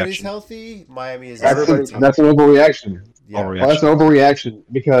 Everybody's Overreaction. healthy. Miami is that's, Everybody's that's an overreaction. yeah. Overreaction. Well, that's an overreaction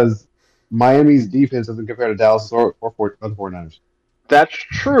because Miami's defense doesn't compare to Dallas or the 49ers. That's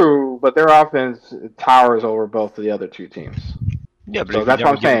true, but their offense towers over both of the other two teams. Yeah, but So if that's you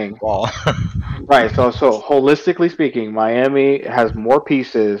what never I'm give them saying. the ball. Right. So holistically speaking, Miami has more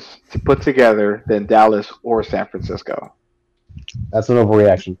pieces to put together than Dallas or San Francisco. That's an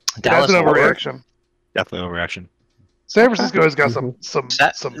overreaction. That's an Dallas overreaction. Definitely overreaction. San Francisco has got some San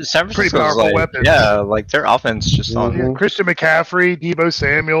pretty Francisco's powerful like, weapons. yeah, like their offense just on. Mhm. Christian McCaffrey, Debo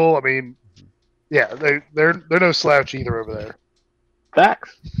Samuel. I mean, yeah, they're no slouch either over there.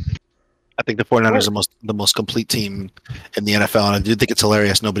 Facts. I think the 49ers are the most complete team in the NFL, and I do think it's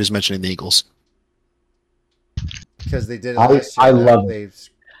hilarious nobody's mentioning the Eagles. Because they did it I last year. love it. They've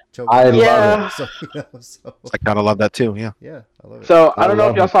choked I it. love So, so I kind of love that too. Yeah. yeah, I love it. So I don't know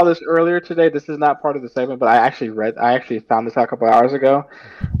love if y'all it. saw this earlier today. This is not part of the segment, but I actually found this out a couple hours ago.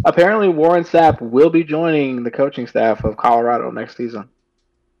 Apparently, Warren Sapp will be joining the coaching staff of Colorado next season.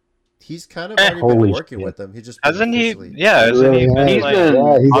 He's kind of already been Holy working shit. with them. He just Hasn't he? officially- Yeah, hasn't he? Really been, He's like- been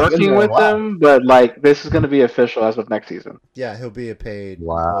yeah, he's been working there a with while. them, but like this is going to be official as of next season. Yeah, he'll be a paid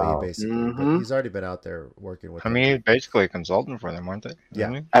Wow. employee basically. But Mhm. he's already been out there working with I them. mean, he's basically a consultant for them, aren't they? Yeah.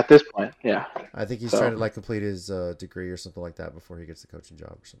 Isn't he? At this point, yeah. I think he's So- trying to like complete his degree or something like that before he gets the coaching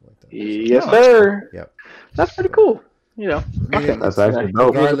job or something like that. So, Yes, Oh, that's sir. Yep. That's pretty cool. You know, I mean, That's actually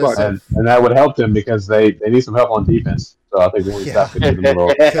dope. regardless And, of- and that would help them because they need some help on defense. So I think Warren Yeah. Sapp could give them a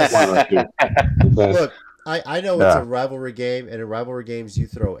little one or two. Look, I know it's Yeah. a rivalry game, and in rivalry games you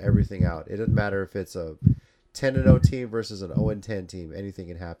throw everything out. It doesn't matter if it's a 10-0 team versus an 0-10 team. Anything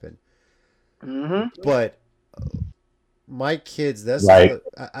can happen. hmm But my kids, that's Right.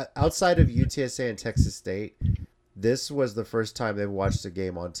 outside of UTSA and Texas State, this was the first time they watched a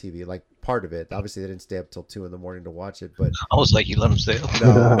game on TV. Like part of it, obviously they didn't stay up till 2 a.m. to watch it, but I was like, you let him stay up.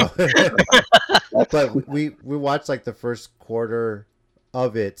 no. But we watched like the first quarter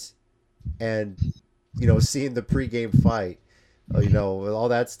of it, and seeing the pregame fight, all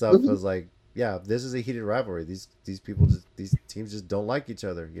that stuff was like, yeah, this is a heated rivalry. These teams just don't like each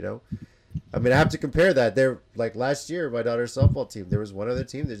other. I mean, I have to compare that. They're like last year, my daughter's softball team. There was one other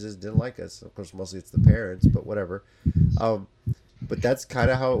team that just didn't like us. Of course, mostly it's the parents, but whatever. But that's kind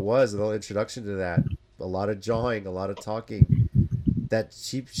of how it was. A little introduction to that. A lot of jawing, a lot of talking. That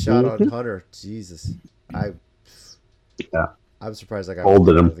cheap shot on Hunter, Jesus, I'm surprised I got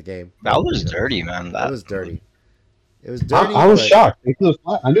Folded him. out of the game. That was dirty, man. That was dirty. It was dirty. I was but shocked. They threw the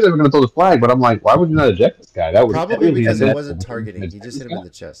flag. I knew they were going to throw the flag, but I'm like, why would you not eject this guy? That was Probably because that it was- wasn't targeting. He just hit him in the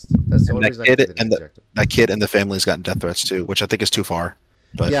chest. That's the And only that reason I kid think they and didn't eject him. That kid and the family's gotten death threats too, which I think is too far.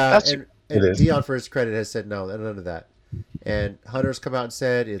 But Yeah, That's- and it is. Dion, for his credit, has said no, none of that. And Hunter's come out and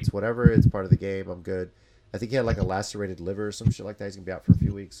said it's whatever. It's part of the game. I'm good. I think he had like a lacerated liver or some shit like that. He's gonna be out for a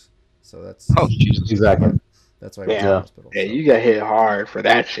few weeks. So that's Oh, Jesus. Exactly. that's why he went to Yeah. the hospital. Yeah, so. you got hit hard for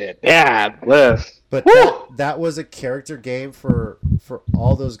that shit. Yeah, bless. But Woo! that was a character game for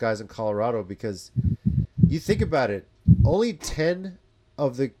all those guys in Colorado, because you think about it, only 10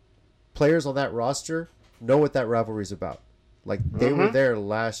 of the players on that roster know what that rivalry is about. Like they were there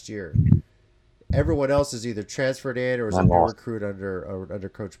last year. Everyone else is either transferred in or is a new recruit under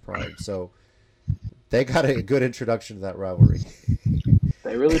Coach Prime. So they got a good introduction to that rivalry.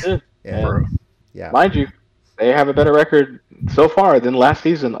 They really did. And, yeah. Mind you, they have a better record so far than last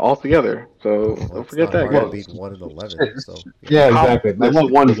season altogether. So don't forget that. Well, guys. beat 1-11. So Yeah, exactly. They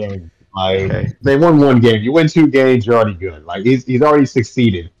won one game. Like, Okay. They won one game. You win 2 games, you're already good. Like he's already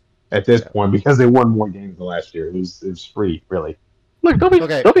succeeded at this point because they won more games than last year. It was free, really. Look, don't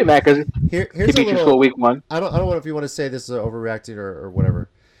be mad because here's he a beat you little. for week 1. I don't know if you want to say this is overreacting or whatever.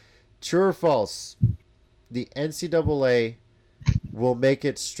 True or false? The NCAA will make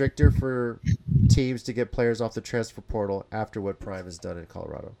it stricter for teams to get players off the transfer portal after what Prime has done in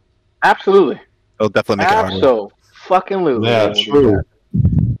Colorado. Absolutely. it'll definitely make it harder. Absolutely. Yeah, true.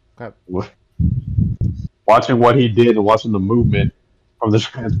 Okay. Watching what he did and watching the movement from the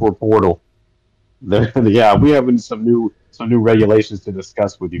transport portal. Yeah, we having some new regulations to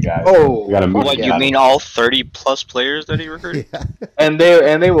discuss with you guys. Oh, we got to move. What, it you out. mean all 30-plus players that he recruited? Yeah. and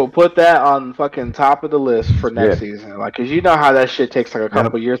they will put that on fucking top of the list for next season. Like, cause you know how that shit takes like a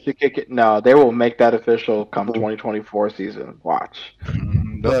couple years to kick it. No, they will make that official come 2024 season. Watch.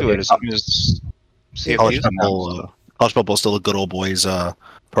 They'll do it as soon as College CFP's football is still a good old boys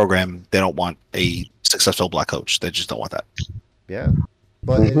program. They don't want a successful black coach. They just don't want that. Yeah.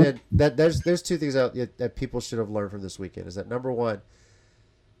 But there's 2 things that people should have learned from this weekend. Is that number 1,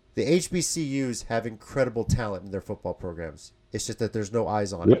 the HBCUs have incredible talent in their football programs. It's just that there's no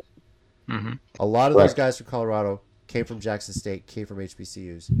eyes on it. Mm-hmm. A lot of those guys from Colorado came from Jackson State, came from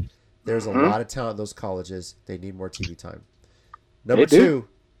HBCUs. There's a lot of talent in those colleges. They need more TV time. Number They do.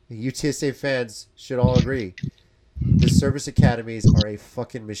 2, UTSA fans should all agree. the service academies are a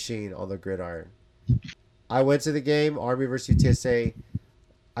fucking machine on the gridiron. I went to the game, Army versus UTSA.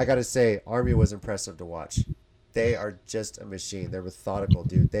 I gotta say, Army was impressive to watch. They are just a machine. They're methodical,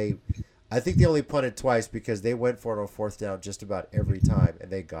 dude. I think they only punted twice because they went for it on fourth down just about every time, and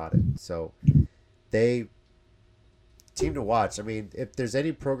they got it. So, team to watch. I mean, if there's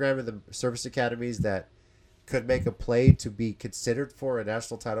any program in the service academies that could make a play to be considered for a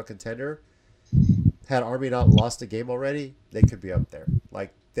national title contender, had Army not lost a game already, they could be up there.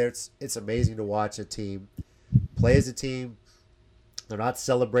 Like, it's amazing to watch a team play as a team. They're not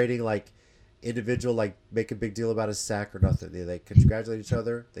celebrating like individual, like make a big deal about a sack or nothing. They congratulate each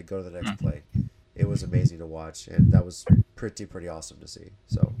other. They go to the next play. It was amazing to watch, and that was pretty awesome to see.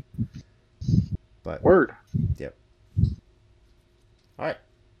 So, but Word. Yep. All right,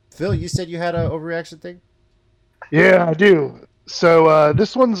 Phil, you said you had an overreaction thing. Yeah, I do. So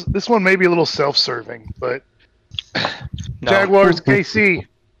this one may be a little self-serving, but No. Jaguars KC.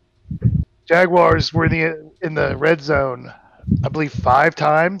 Jaguars were in the red zone, I believe 5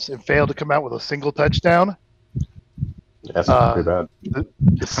 times and failed to come out with a single touchdown. That's not too bad.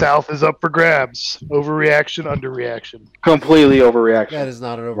 The South is up for grabs. Overreaction, underreaction. Completely overreaction. That is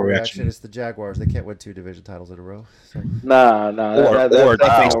not an overreaction. It's the Jaguars. They can't win 2 division titles in a row. So. Nah. Or That's they not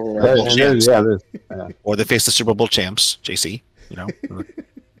face overreaction. Super Bowl champs. Or they face the Super Bowl champs, JC. You know,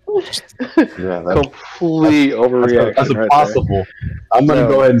 Yeah, that's Complete overreaction. that's right impossible. I'm going to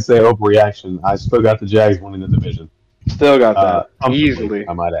go ahead and say overreaction. I still got the Jags winning the division. there. Still got that Comfortably, easily.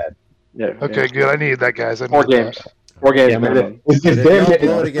 I might add. Yeah. Okay, good. I needed that, guys. I 4 needed games. 4 games. Yeah, man, minimum. it's But if damn y'all near-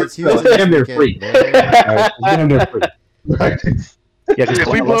 blow it against it's Houston damn this near weekend, free. man. All right, it's damn near free. Right. yeah, If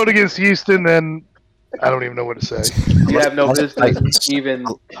we blow it against Houston, then I don't even know what to say. You have no Unless- business even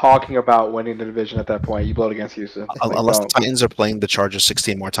talking about winning the division at that point. You blow it against Houston. Like, unless the don't. Titans are playing the Chargers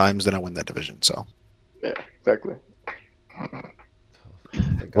 16 more times, then I win that division. So Yeah, exactly.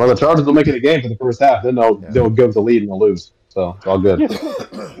 Well, the Chargers will make it a game for the first half. Then they'll give the lead and they'll lose. So it's all good.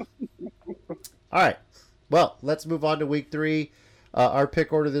 All right. Well, let's move on to week 3. Our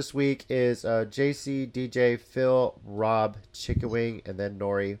pick order this week is JC, DJ, Phil, Rob, Chicken Wing, and then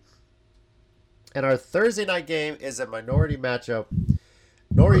Nori. And our Thursday night game is a minority matchup.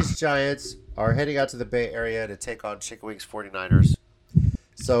 Nori's Giants are heading out to the Bay Area to take on Chicken Wing's 49ers.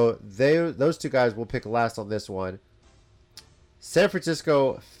 So those 2 guys will pick last on this one. San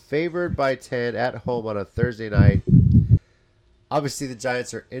Francisco favored by 10 at home on a Thursday night. Obviously, the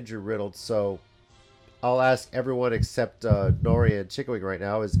Giants are injury-riddled, so I'll ask everyone except Nori and Chicken Wing right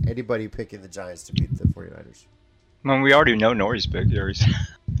now, is anybody picking the Giants to beat the 49ers? I mean, we already know Nori's pick.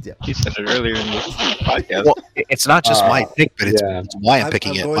 Yeah. He said it earlier in the podcast. well, it's not just my pick, but it's why I'm I'm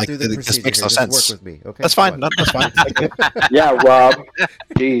picking it. going Like through the it just procedure makes here. no Just sense. work with me, okay? That's fine. No, that's fine. Yeah, Rob.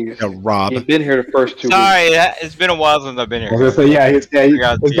 Jeez. Yeah, Rob. You've been here the first 2 weeks. Sorry, it's been a while since I've been I here. was gonna say, this guy's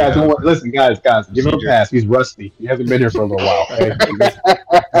Yeah. listen, guys, give him a pass. He's rusty. He hasn't been here for a little while. Okay? You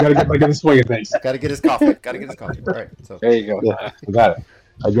gotta get back in the swing of things. Got to get his coffee. All right. So, There you go. Yeah, I got it.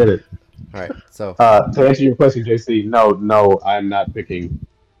 I get it. all right. So, To answer your question, JC, no, I'm not picking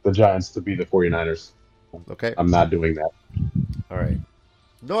the Giants to be the 49ers. okay. I'm not doing that. All right.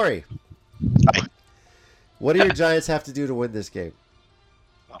 Nori. Hi. What do your Giants have to do to win this game?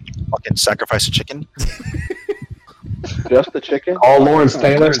 Fucking sacrifice a chicken. Just the chicken? Call Lawrence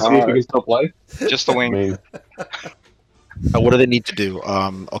Taylor, see if he can still play. Just the I wing. mean, What do they need to do?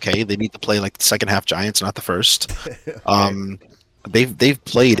 Okay, they need to play like the second half Giants, not the first. They've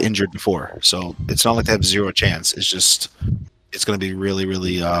played injured before, so it's not like they have 0 chance. It's going to be really,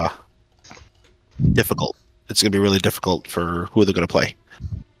 really difficult. It's going to be really difficult for who they're going to play.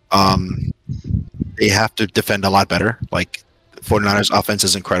 They have to defend a lot better. Like 49ers offense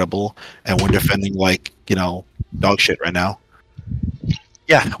is incredible, and we're defending like dog shit right now.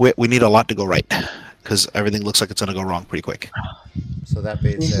 Yeah, we need a lot to go right because everything looks like it's going to go wrong pretty quick. So that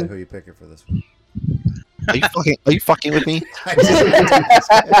being said, who are you picking for this one? Are you fucking with me?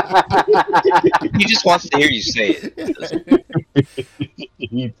 He just wants to hear you say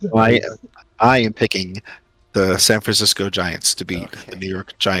it. I am picking the San Francisco Giants to beat the New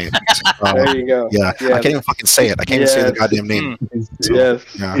York Giants. There you go. Yeah, I can't even fucking say it. I can't even say the Yes. goddamn name. So, Yes.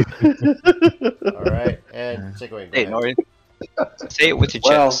 yeah. All right. And Chicken Wing. go Hey, ahead. Nori. Say it with your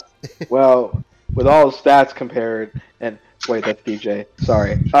Well, chest. well, with all the stats compared, and wait, that's DJ.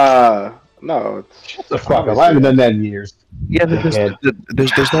 Sorry. No, it's the fuck up. I haven't done that in years. Yeah, there's no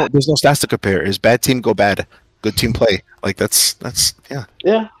stats to compare. Is bad team go bad, good team play. Like that's yeah.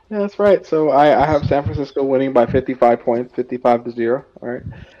 Yeah, that's right. So I have San Francisco winning by 55 points, 55-0. All right.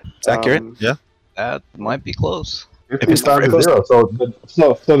 It's accurate. Yeah. That might be close. it's not- 55-0.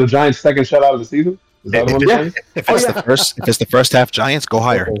 So the Giants' second shutout of the season. Is that If what I'm saying? If it's the first half Giants, go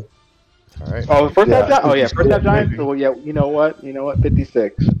higher. Okay. All right. Oh, first half Yeah. Giants. Oh yeah, first half Yeah, Giants. maybe. Well, yeah. You know what?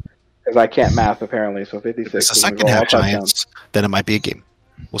 56. Because I can't math apparently. So 56. If it's the is second gonna go half all touchdowns. Giants, then it might be a game.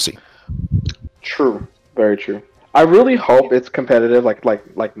 We'll see. True. Very true. I really hope it's competitive.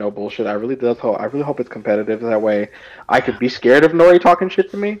 Like no bullshit. I really hope it's competitive. That way, I could be scared of Nori talking shit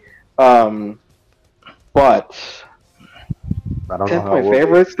to me. But I don't know 10 how it point will be.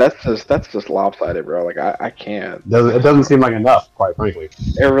 favorites. That's just lopsided, bro. Like I can't. It doesn't seem like enough, quite frankly.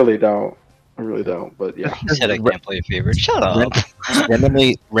 I really don't. But yeah. He said I can't play a favorite. Shut up.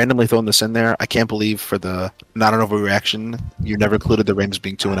 Randomly throwing this in there. I can't believe for the not an overreaction, you never included the Rams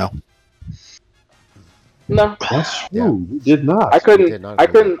being 2-0. No, That's true. Yeah. We did not. I couldn't. did not I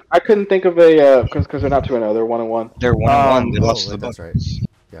do that. couldn't. I couldn't think of a because they're not 2-0. They're 1-1. They're 1-1. They Oh, lost to the that's Bucks.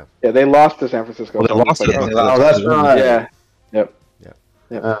 right. Yeah, they lost to San Francisco. Well, they lost Yeah, to they the lost. Oh, that's right. Yeah. Yep.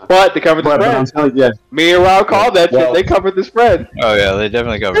 Uh, But they covered the but I'm spread. telling you, Me and Rob called that Well- shit. They covered the spread. Oh yeah, they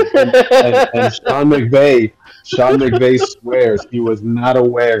definitely covered. and Sean McVay swears he was not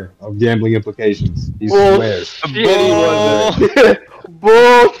aware of gambling implications. He swears. Bullshit,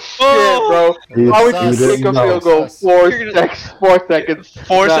 Bullshit, bro. He, Why would Sus. you he kick didn't a know. field goal Sus. 4 seconds?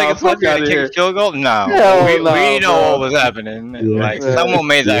 4 Nah, seconds fuck left. You're outta gonna kick here. a field goal? No, Hell we no, know bro. what was happening. Yeah. Like Yeah. someone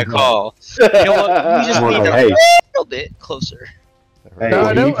made that Yeah. call. You know what? We just Someone need like, to hey, a little bit closer. hey, No, I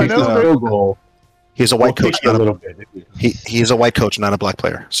when know- he kicks I know the that- field goal, He's a we'll white coach, kick you a not a, little bit. he's a white coach, not a black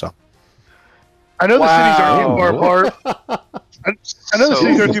player. So I know the cities aren't too far Wow. apart. I know the So-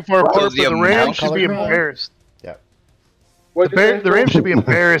 cities aren't too far so apart, the but the amount Rams should be color code? embarrassed. What'd you say, The Rams should be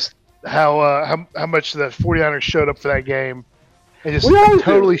embarrassed how much the 49ers showed up for that game and just We always do.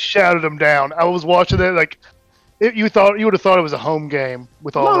 totally shouted them down. I was watching it like you would have thought it was a home game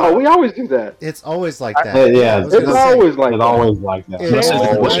with all No, that. we always do that. It's always like I- that. yeah, I was It's gonna say, always like It's that. always like that. if Yeah. the Yeah.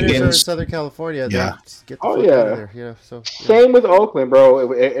 Niners are in Games- Southern California, then Yeah. just get the Oh, fuck yeah. out of there. You know, so Same with Oakland,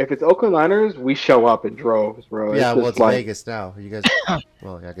 bro. If it's Oakland Niners, we show up in droves, bro. yeah, well, just it's like, Vegas now. You guys,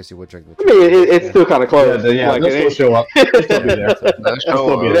 well, I guess you would drink. I mean, it's still kind of close. Yeah, Like, they'll it still ain't, show up. They'll still be there. They'll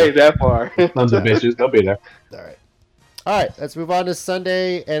still be it there. ain't that far. Tons of bitches. They'll be there. All right. All right, let's move on to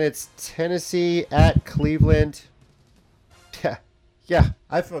Sunday, and it's Tennessee at Cleveland. Yeah, yeah,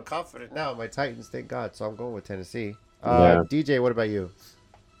 I feel confident now in my Titans, thank God, so I'm going with Tennessee. DJ, what about you?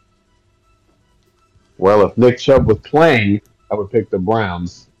 Well, if Nick Chubb was playing, I would pick the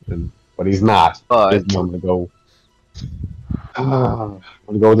Browns, but he's not. But I'm gonna go. I'm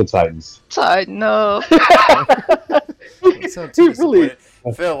gonna go with the Titans. tighten up. Don't sound too He really- disappointed.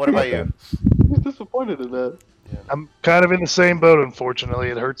 Phil, what about you? He's disappointed in that. I'm kind of in the same boat, unfortunately.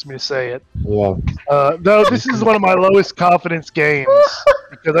 It hurts me to say it. Yeah. No, this is one of my lowest confidence games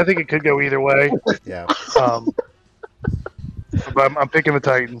because I think it could go either way. Yeah, But I'm picking the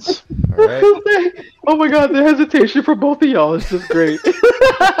Titans. all right. Oh my god, the hesitation for both of y'all is just great.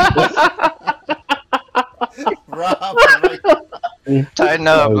 Rob, Tighten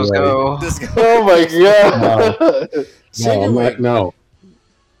up. Let's go. this guy. Oh my god. Chicken wing. No.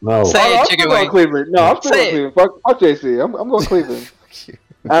 Say it, I'm chicken still going wing. Cleveland. No, I'm still Say going Cleveland. Fuck JC. I'm going Cleveland. Fuck you.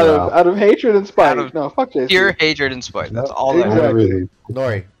 Out of hatred and spite. Out of No, fuck JC. Pure hatred and spite. That's all that Exactly. matters.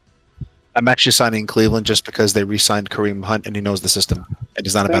 Nori. I'm actually signing Cleveland just because they re-signed Kareem Hunt and he knows the system and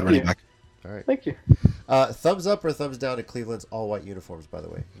he's not a bad Thank running you. back. All right. Thank you. Thumbs up or thumbs down to Cleveland's all white uniforms, by the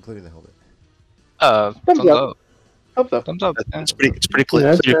way, including the helmet. Thumbs Thumbs up. up. Thumbs up. Thumbs up. It's pretty Cle-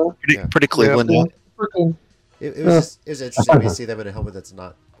 Yeah, pretty, sure. pretty, Yeah. pretty Cleveland. Yeah. It was interesting to see them in a helmet that's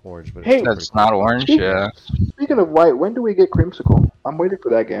not orange, but Hey, it's pretty That's cool. not orange. Yeah. Speaking of white, when do we get creamsicle? I'm waiting for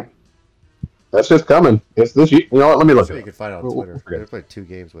that game. That's just coming. It's this. You know what? Let me I'm look sure at you it. can find it on We'll Twitter. figure it They played 2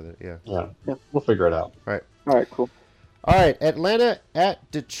 games with it. Yeah. Yeah, we'll figure it out. All right, cool. All right, Atlanta at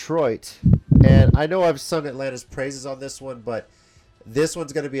Detroit, and I know I've sung Atlanta's praises on this one, but this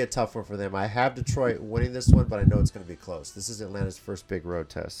one's going to be a tough one for them. I have Detroit winning this one, but I know it's going to be close. This is Atlanta's first big road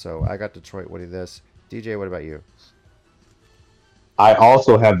test, so I got Detroit winning this. DJ, what about you? I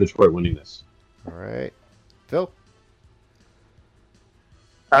also have Detroit winning this. All right, Phil.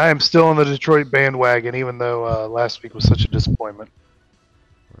 I am still on the Detroit bandwagon, even though last week was such a disappointment.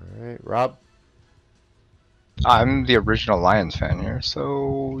 All right, Rob. I'm the original Lions fan here,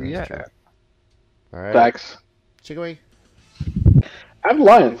 so That's yeah. true. All right, Facts. Chicken wing. I have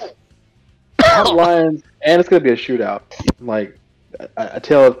Lions. I have Lions, and it's gonna be a shootout. Like a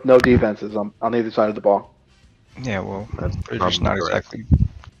tale of no defenses on either side of the ball. Yeah, well, That's they're just not probably correct. exactly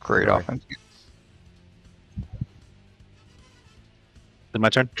great Right. offense. Is it my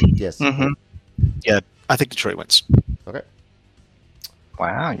turn? Yes. Mm-hmm. I think Detroit wins.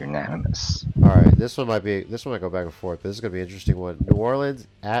 Wow, unanimous. All right, this one might go back and forth, but this is going to be an interesting one. New Orleans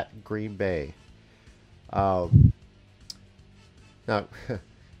at Green Bay. Now,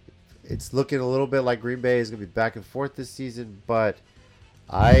 it's looking a little bit like Green Bay is going to be back and forth this season, but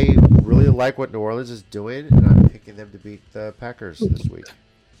I really like what New Orleans is doing, and I'm picking them to beat the Packers this week.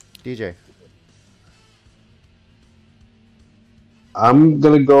 DJ. I'm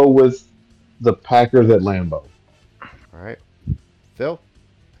going to go with the Packers at Lambeau. All right. Phil?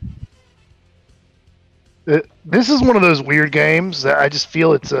 This is one of those weird games that I just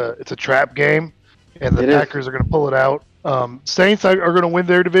feel it's a trap game, and the Packers are going to pull it out. Saints are going to win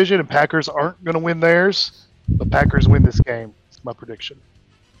their division, and Packers aren't going to win theirs. The Packers win this game. That's my prediction.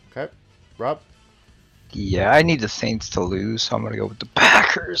 Okay. Rob? Yeah, I need the Saints to lose, so I'm going to go with the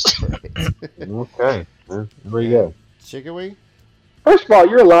Packers. Okay. There we go. Chicken wing? First of all,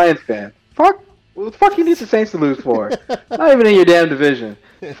 you're a Lions fan. Fuck. What the fuck you need the Saints to lose for? Not even in your damn division.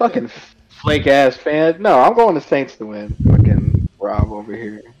 Fucking flake ass fan. No, I'm going the Saints to win. Fucking Rob over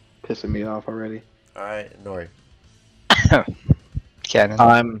here pissing me off already. All right. Nori? Cannon.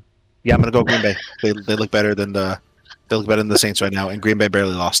 I'm gonna go Green Bay. They look better than the Saints right now, and Green Bay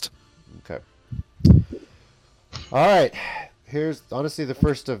barely lost. Okay. All right. Here's honestly the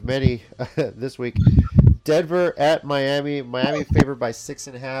first of many this week. Denver at Miami. Miami favored by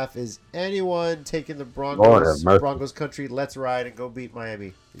 6.5. Is anyone taking the Broncos country? Let's ride and go beat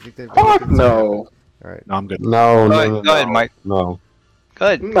Miami. You think they've Fuck no. All right. No, I'm good. No. Go ahead, Mike. No.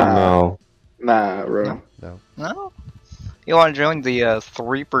 Good. Nah, bro. No? You want to join the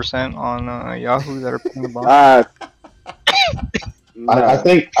 3% on Yahoo that are putting the Broncos? I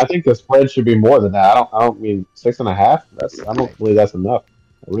think the spread should be more than that. I don't mean 6.5. I don't believe that's enough.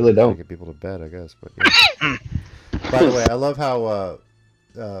 I really don't. Get people to bet, I guess. But yeah. By the way, I love how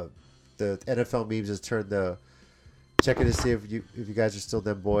the NFL memes has turned the checking to see if you guys are still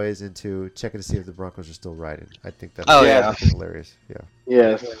them boys into checking to see if the Broncos are still riding. I think that's hilarious. Yeah.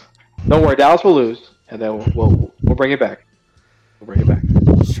 Yes. Don't worry, Dallas will lose, and then we'll bring it back.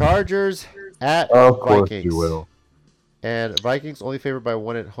 Chargers at Of course Vikings. you will. And Vikings only favored by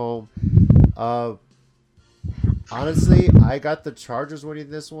 1 at home. Honestly, I got the Chargers winning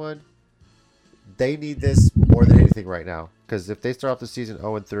this one. They need this more than anything right now, because if they start off the season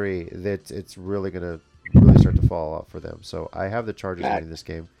 0-3, it's really gonna start to fall off for them. So I have the Chargers winning this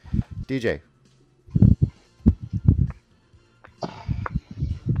game. DJ.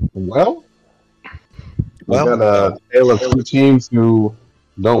 Well, we got a tale of two teams who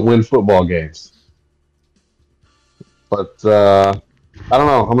don't win football games. But I don't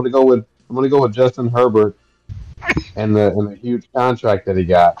know. I'm gonna go with Justin Herbert and the huge contract that he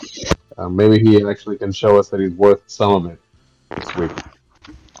got. Maybe he actually can show us that he's worth some of it this week.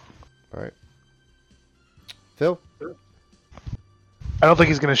 All right. Phil? I don't think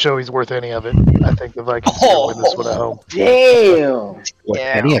he's going to show he's worth any of it. I think the Vikings are going to win this one at home. Damn.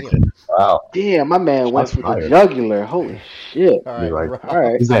 Wow. Damn, my man went for the jugular. Holy shit. All right. All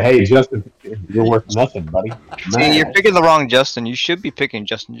right. He's like, hey, Justin, you're worth nothing, buddy. See, you're picking the wrong Justin. You should be picking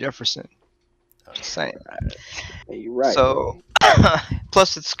Justin Jefferson. Just saying. Hey, you're right. So,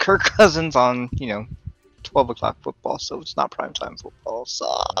 plus it's Kirk Cousins on 12 o'clock football, so it's not primetime football. So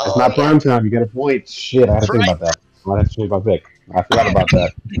it's not prime time. You got a point. Shit, I had to think about that. I had to change my pick. I forgot about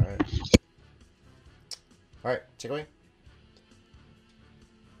that. All right. Chicken wing?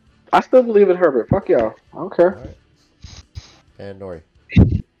 I still believe in Herbert. Fuck y'all. I don't care. All right. And Nori?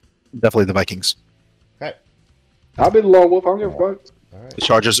 Definitely the Vikings. Okay. I'll be the lone wolf. I don't give a fuck. All right. The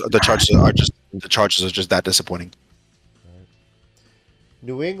Chargers are just that disappointing.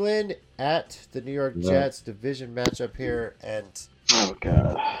 New England at the New York Jets division matchup here, and oh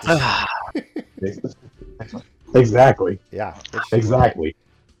god, exactly. Yeah, exactly.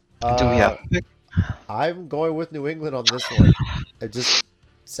 Do we have? I'm going with New England on this one.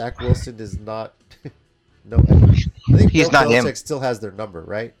 Zach Wilson is not. No, I think he's Bill not Belichick him. Still has their number,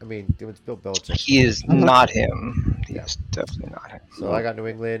 right? I mean, it's Bill Belichick. He is not him. He's definitely not him. So I got New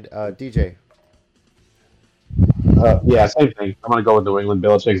England. DJ. Yeah, same thing. I'm gonna go with New England.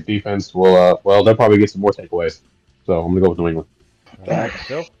 Belichick's defense will. They'll probably get some more takeaways. So I'm gonna go with New England.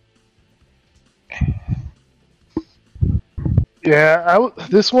 Phil? Yeah,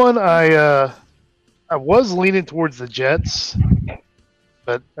 this one I was leaning towards the Jets,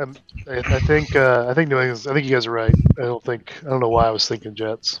 but I think New England. I think you guys are right. I don't know why I was thinking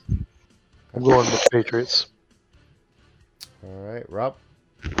Jets. I'm going with Patriots. All right, Rob.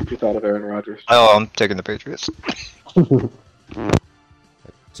 What you thought of Aaron Rodgers? Oh, I'm taking the Patriots.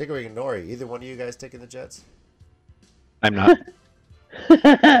 Chicken wing and Nori. Either one of you guys taking the Jets? I'm not.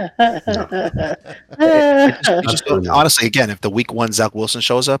 Honestly, again, if the week 1 Zach Wilson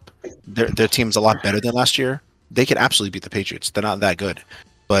shows up, their team's a lot better than last year. They could absolutely beat the Patriots. They're not that good,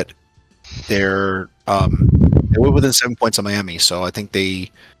 but they're they were within 7 points of Miami, so I think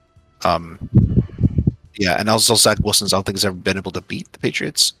they yeah, and also Zach Wilson's I don't think has ever been able to beat the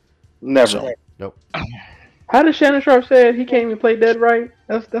Patriots. Never. So- Nope. How did Shannon Sharp say it? He can't even play dead right.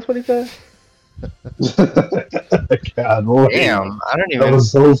 That's what he said. God, boy. Damn, I don't That even.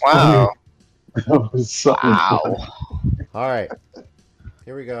 was so Wow. funny. That was so Wow. funny. All right.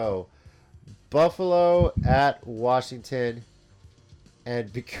 Here we go. Buffalo at Washington.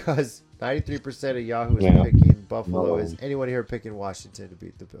 And because 93% of Yahoo is Yeah. picking Buffalo, No. is anyone here picking Washington to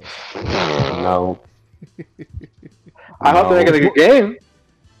beat the Bills? No. I hope they make it a good game.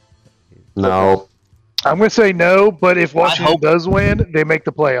 No. I'm going to say no, but if Washington hope- does win, they make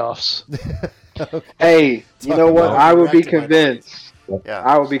the playoffs. Okay. Hey, you know what? Talk I would about be direct to my- convinced. Yeah.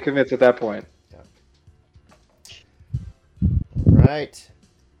 I would be convinced at that point. Right.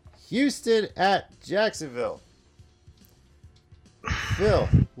 Houston at Jacksonville. Phil,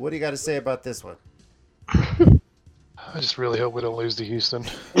 what do you got to say about this one? I just really hope we don't lose to Houston.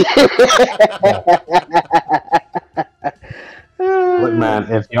 Look, man,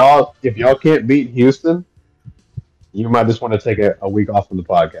 if y'all can't beat Houston, you might just want to take a week off from the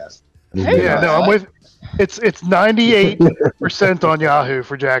podcast. Yeah, no, I'm with. It's 98% on Yahoo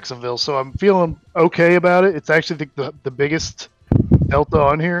for Jacksonville, so I'm feeling okay about it. It's actually the biggest delta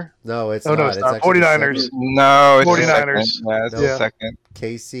on here. No, it's Oh, not. no, it's not. actually the 49ers. second. No, it's 49ers. Second. Yeah, it's No. the second.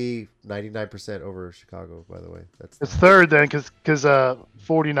 KC 99% over Chicago. By the way, that's It's third then, because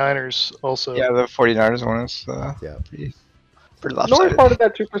 49ers also. Yeah, the 49ers one is Yeah. pretty North lopsided. part of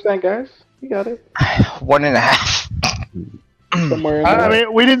that 2%, guys. You got it. 1.5. Somewhere in I there.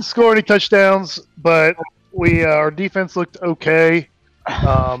 mean, we didn't score any touchdowns, but our defense looked okay.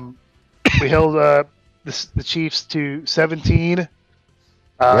 We held the Chiefs to 17.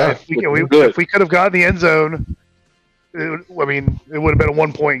 Yeah, If we could have gotten the end zone, it would have been a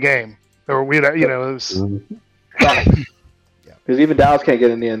 1-point game, or we'd it was. Because even Dallas can't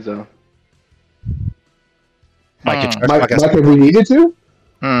get in the end zone. Mike, your trash Mike, talk has have to, we needed to?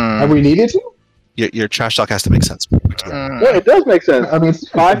 Have we needed to? your trash talk has to make sense. Yeah, it does make sense. I mean,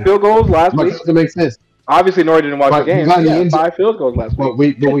 5 field goals last Mike, week. doesn't make sense. Obviously, Nori didn't watch But the you game. got in the Yeah, end zone. 5 field goals last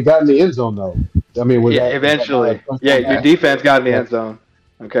week. But we got in the end zone though. I mean, Yeah, eventually. Yeah, your defense got in the end zone.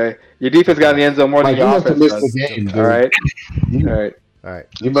 Okay, your defense got in the end zone more than Mike, you your must have offense missed the does. game, dude. All right, You, all right. All right.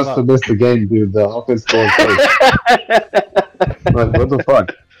 you must have missed the game, dude. The offense scored first. What the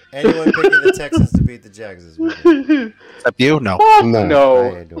fuck? Anyone picking the Texans to beat the Jags this weekend? Except you? No. No. I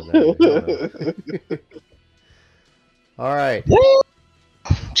No. ain't doing that. No. All right.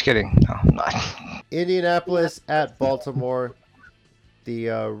 Just kidding. No, I'm not. Indianapolis at Baltimore. The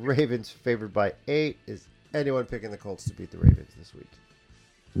Ravens favored by 8. Is anyone picking the Colts to beat the Ravens this week?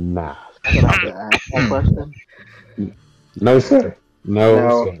 Nah. Can I ask that question? No, sir. No,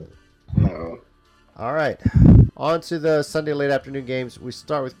 No. sir. No. All right. On to the Sunday late afternoon games. We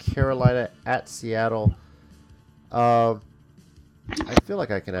start with Carolina at Seattle. I feel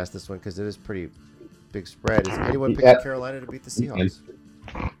like I can ask this one because it is pretty big spread. Is anyone picking Yeah. Carolina to beat the Seahawks?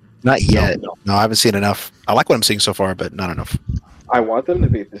 Not yet. No, I haven't seen enough. I like what I'm seeing so far, but not enough. I want them to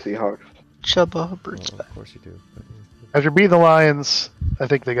beat the Seahawks. Chubba Well, Hubbard's back. of course you do. After beating the Lions, I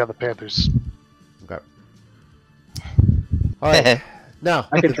think they got the Panthers. Okay. All right. Now,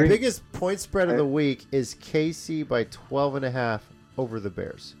 I the can dream. biggest point spread of the week is KC by 12.5 over the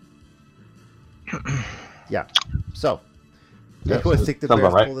Bears. Yeah. So, Yeah, anyone think the sounds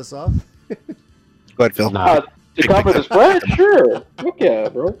Bears about right. pull this off? Go ahead, Phil. Nah. To cover the spread, sure. Look, yeah,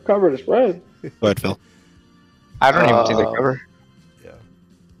 bro. Cover the spread. Go ahead, Phil. I don't even think they cover.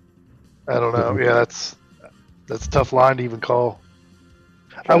 I don't know. Yeah, that's a tough line to even call.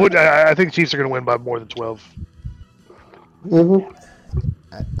 I think the Chiefs are going to win by more than 12.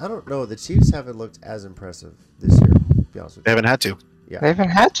 I don't know. The Chiefs haven't looked as impressive this year, to be honest with They you. haven't had to. They haven't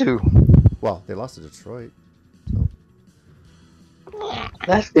had to. Well, they lost to Detroit.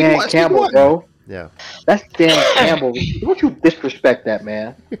 That's Dan What? Campbell, What? bro. Yeah. That's Dan Campbell. Don't you disrespect that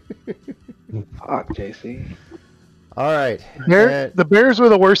man? Fuck, JC. All right. The Bears were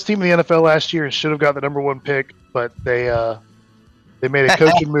the worst team in the NFL last year and should have got the number 1 pick, but they made a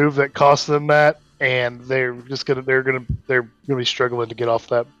coaching move that cost them that, and they're gonna be struggling to get off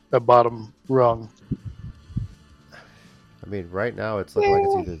that bottom rung. I mean, right now it's looking like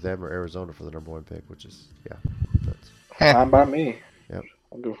it's either them or Arizona for the number 1 pick, which is, yeah. Nuts. Fine by me. Yep.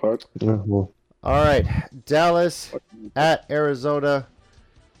 I don't give a fuck. Yeah, well, All right. Dallas at Arizona.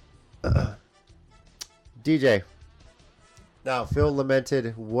 DJ. Now, Phil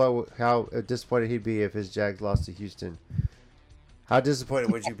lamented how disappointed he'd be if his Jags lost to Houston. How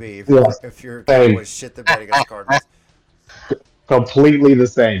disappointed would you be if, Yes. if your Hey. Cowboys shit the bed against the Cardinals? Completely the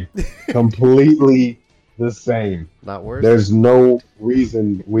same. Completely the same. Not worse. There's no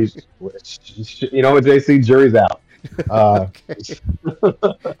reason we. You know what, JC? Jury's out. Okay.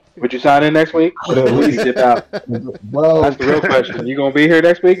 Would you sign in next week? Or will you dip out? Well, That's the real question. You gonna be here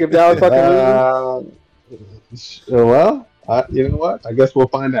next week if Dallas fucking loses? well, you know what? I guess we'll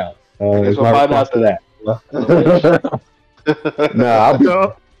find out. guess Is we'll my find response out to that. No, I'll be.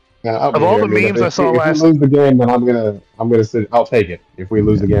 So, I'll be of all here, the dude. memes I saw if last- we lose the game, then I'm gonna sit. I'll take it if we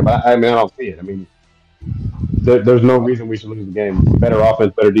lose the game. But I mean, I don't see it. I mean, there's no reason we should lose the game. Better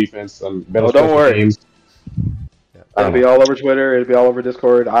offense, better defense, better Oh, don't special worry. teams. It'll be all over Twitter. It'll be all over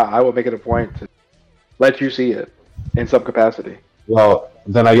Discord. I will make it a point to let you see it in some capacity. Well,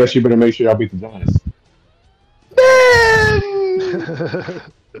 then I guess you better make sure y'all beat the Giants.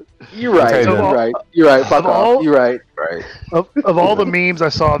 You're right. Okay, You're then. right. You're right. Fuck Of all- off. You're right. Right. of all the memes I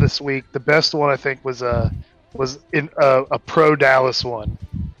saw this week, the best one I think was in a pro Dallas one.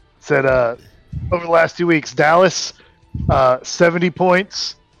 It said over the last 2 weeks, Dallas 70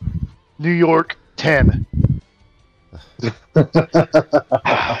 points, New York 10.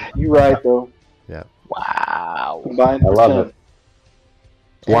 You're right though. Wow. Combined. I love it.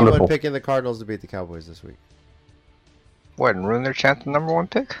 Anyone Wonderful. picking the Cardinals to beat the Cowboys this week? What, and ruin their chance at number 1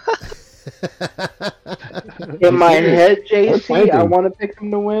 pick? In my head, They're JC, tanking. I want to pick them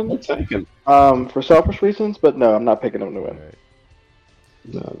to win. Tanking. For selfish reasons, but no, I'm not picking them to win. Alright.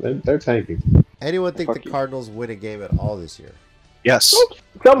 No, they're tanking. Anyone think Fuck the you. Cardinals win a game at all this year? Yes.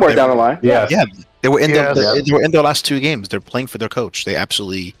 Somewhere down the line. Yes. Yeah, they were in Yes. they were in their last 2 games. They're playing for their coach. They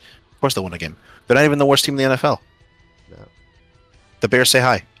absolutely, of course, they won a game. They're not even the worst team in the NFL. No. The Bears say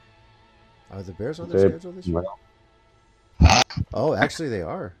hi. Are the Bears on their They- schedule this year? Oh, actually, they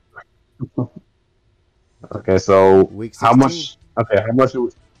are. Okay, so Week 16. how much? Okay, how much?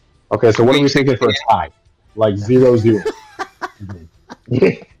 Okay, so what are we thinking for a tie? Like 0-0.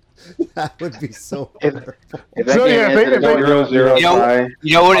 That would be so If- wonderful. If that So, game yeah, if they- ended if they- 0-0 You know- tie,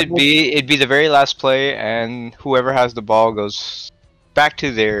 You know what it'd be? It'd be the very last play, and whoever has the ball goes back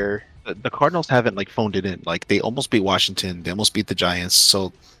to their. The Cardinals haven't phoned it in. Like they almost beat Washington. They almost beat the Giants.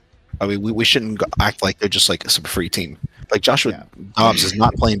 So, I mean, we shouldn't act like they're just some free team. Like Joshua Yeah. Dobbs is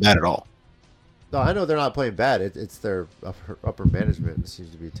not playing bad at all. No, I know they're not playing bad. It's their upper management that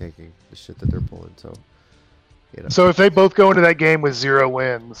seems to be taking the shit that they're pulling. So, you know. So if they both go into that game with 0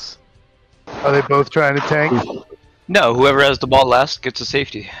 wins, are they both trying to tank? No, whoever has the ball last gets a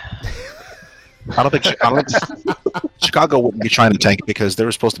safety. I don't think Chicago wouldn't be trying to tank because they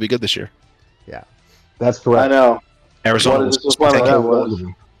were supposed to be good this year. That's I correct. know. Arizona What was is this supposed to one tank. that was?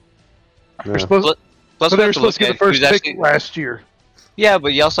 They're Yeah. supposed, Plus, so we they were have to supposed look to get the at first who's pick actually. last year. Yeah,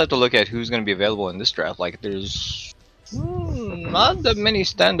 but you also have to look at who's going to be available in this draft. Like, there's not that many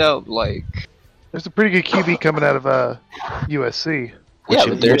standout. There's a pretty good QB coming out of USC. Yeah, Which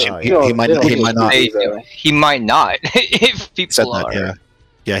but there's. he might not. He might not. If Said people that, are. yeah.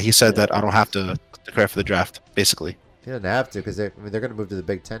 Yeah, he said that I don't have to declare for the draft, basically. He doesn't have to because they're going to move to the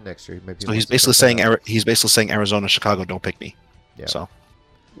Big Ten next year. Maybe So he's basically saying Arizona, Chicago, don't pick me. Yeah. So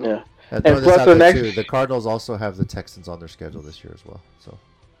Yeah. And And plus the next- the Cardinals also have the Texans on their schedule this year as well. So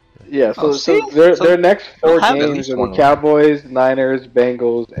Yeah, so, Oh, so see? their So their next 4 they'll have at games least are one the of them. Cowboys, Niners,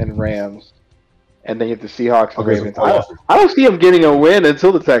 Bengals, and Rams, and then you get the Seahawks and Okay, so Ravens. four I don't see them getting a win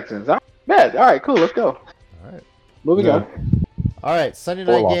until the Texans. All right, cool, let's go. all right. Moving Yeah. on. All right, Sunday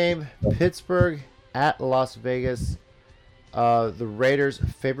Four night losses. game, Pittsburgh at Las Vegas. The Raiders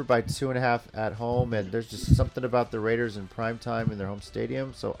favored by 2.5 at home, and there's just something about the Raiders in prime time in their home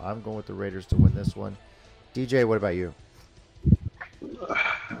stadium, so I'm going with the Raiders to win this one. DJ, what about you?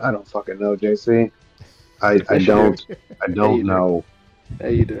 I don't fucking know, JC. I Yes, you don't. do. I Yeah, you don't do. know. Yeah,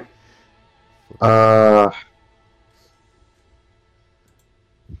 you do.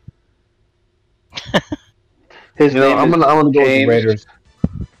 His You know, name I'm is gonna go with the James Raiders.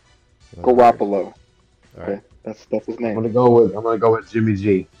 Garoppolo. All right. Okay, that's his I'm name. gonna go with Jimmy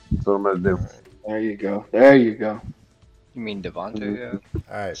G. That's what I'm gonna do. There you go. There you go. You mean Devontae? Yeah.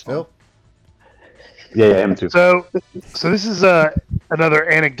 All right, Phil. Yeah, him too. So this is another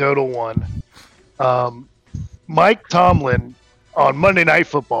anecdotal one. Mike Tomlin on Monday Night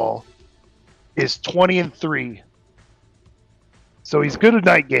Football is 20-3. So he's good at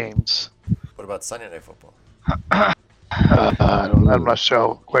night games. What about Sunday night football? I'm not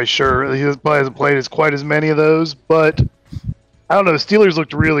quite sure. He probably hasn't played quite as many of those, but I don't know. The Steelers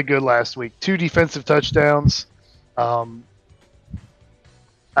looked really good last week. 2 defensive touchdowns. I'm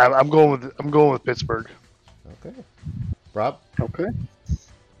going with Pittsburgh. Okay. Rob? Okay.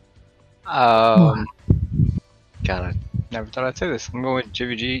 God, I never thought I'd say this. I'm going with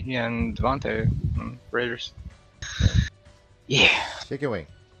Jimmy G and Devontae, Raiders. Yeah. Chicken wing.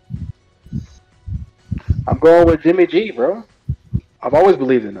 I'm going with Jimmy G, bro. I've always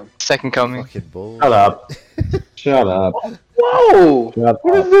believed in him. Second coming. Fucking bull. Shut up. Shut up. Whoa! Shut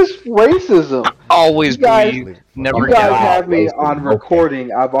What is up. this racism? Always You guys- believe. Never You guys doubt. have me Racist, on okay.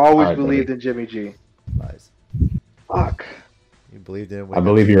 recording. I've always Alright, believed buddy. in Jimmy G. Lies. Fuck. You believed in him. I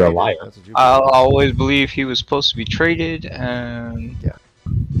believe you're a liar. That's what you I'll believe. always believe he was supposed to be traded, and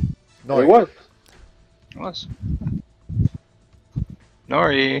Nori. He was. it was.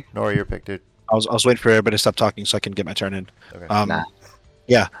 Nori. Nori, your pick, dude. I was waiting for everybody to stop talking so I can get my turn in. Okay. Nah.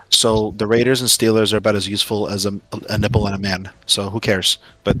 Yeah. So the Raiders and Steelers are about as useful as a nipple and a man. So who cares?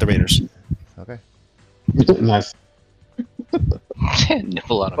 But the Raiders. Okay. Nice.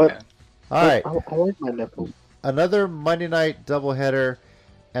 Nipple on a But- man. All right. I like my nipples. Another Monday night doubleheader,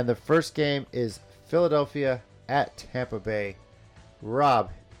 and the first game is Philadelphia at Tampa Bay. Rob,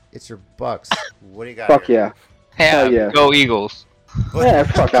 it's your Bucks. What do you got? Fuck here? yeah. Yeah, Hell yeah. go Eagles. Yeah,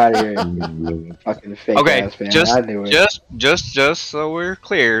 fuck out of here. Fucking fake Okay, ass fan. just- I knew it. Just so we're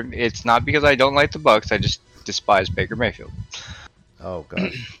clear, it's not because I don't like the Bucks. I just despise Baker Mayfield. Oh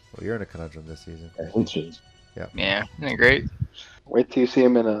gosh. Well, you're in a conundrum this season. Yeah, isn't it great? Wait till you see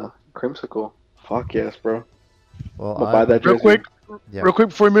him in a creamsicle. Fuck yes, bro. Well, I'll buy that Real jersey. quick, Yeah. real quick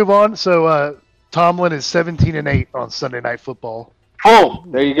before we move on. So Tomlin is 17-8 on Sunday Night Football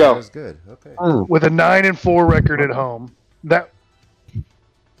Boom! There you go. That's good. Okay. with a 9-4 record at home. That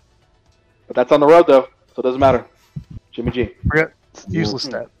But that's on the road though, so it doesn't matter. Jimmy G. forget useless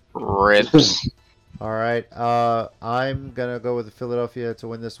stat. Rips. All right. I'm gonna go with the Philadelphia to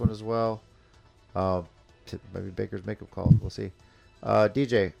win this one as well. Maybe Baker's makeup call. We'll see.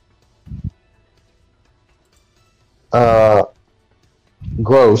 DJ.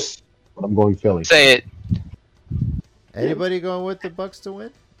 Gross. But I'm going Philly. Say it. Anybody going with the Bucks to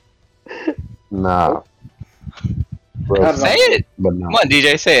win? Nah. I Gross. don't know. Say it. But nah. Come on,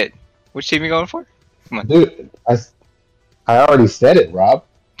 DJ, say it. Which team you going for? Dude, I already said it, Rob.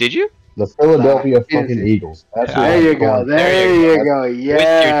 Did you? The Philadelphia Nah, fucking easy. Eagles. That's who There I'm you go. going. There you go.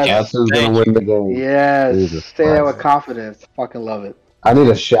 Yes. That's who's going to win the game. Yes. Jesus Say that Christ. with confidence. Fucking love it. I need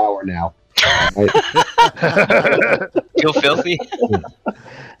a shower now. Right? Feel filthy?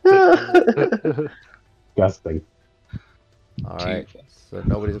 Disgusting. All right. So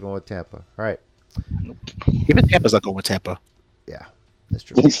nobody's going with Tampa. All right. Even Tampa's not going with Tampa. That's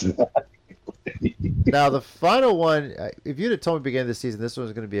true. Now the final one, if you'd have told me at the beginning of the season this one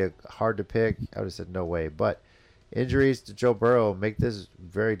was going to be hard to pick, I would have said no way. But injuries to Joe Burrow make this a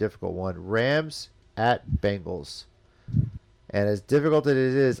very difficult one. Rams at Bengals, and as difficult as it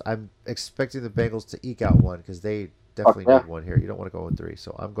is, I'm expecting the Bengals to eke out one because they definitely yeah. need one here. You don't want to go with 3,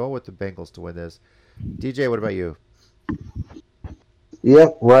 so I'm going with the Bengals to win this. DJ, what about you?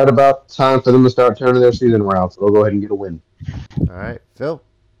 Yep, right about time for them to start turning their season around. So they'll go ahead and get a win. All right, Phil,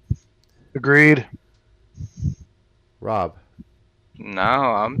 Agreed. Rob. No,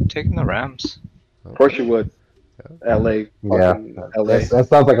 I'm taking the Rams. Of course you would. LA. Yeah, Fucking LA. that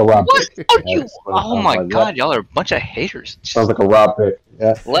sounds like a Rob What? pick. Are you? That's what it Oh sounds my like. god, y'all are a bunch of haters. Just Sounds like a Rob pick.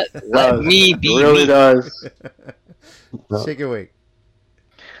 Yeah. let me be It really me. does. Chicken wing.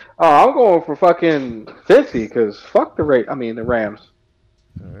 Oh, I'm going for fucking 50 because fuck the Rams.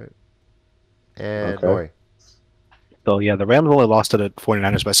 All right. And Okay. Nori. So yeah, the Rams only lost to the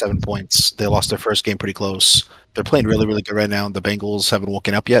 49ers by 7 points. They lost their first game pretty close. They're playing really, really good right now. The Bengals haven't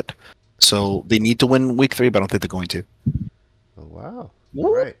woken up yet. So they need to win week 3, but I don't think they're going to. Oh, wow. Ooh.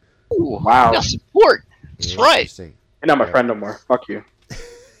 All right. Ooh, Wow. got support. That's right. Interesting. You're not my friend no more. Fuck you.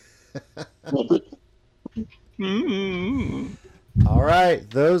 Mm. All right,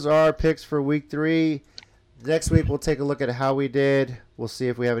 those are our picks for week 3. Next week, we'll take a look at how we did. We'll see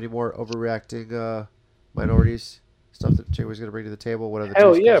if we have any more overreacting minorities, stuff that Chicken Wing's going to bring to the table. What other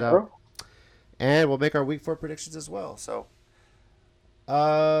Hell news yeah, comes out. bro. And we'll make our week 4 predictions as well. So,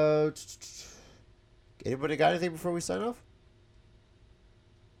 anybody got anything before we sign off?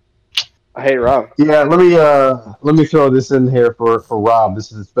 I hate Rob. Yeah, let me throw this in here for Rob.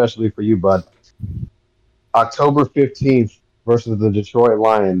 This is especially for you, bud. October 15th versus the Detroit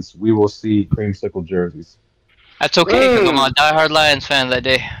Lions, we will see creamsicle jerseys. That's okay because I'm a diehard Lions fan that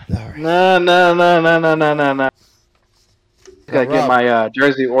day. All right. No. Gotta get Rob. my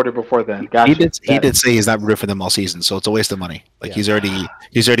jersey ordered before then. Gotcha. He did say he's not rooting for them all season, so it's a waste of money. Like Yeah.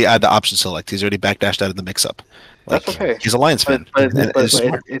 he's already had the option select. He's already backdashed out of the mix-up. Like, That's okay. He's a Lions fan. And it's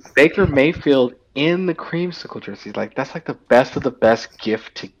smart. It's Baker Mayfield in the creamsicle jersey. Like that's like the best of the best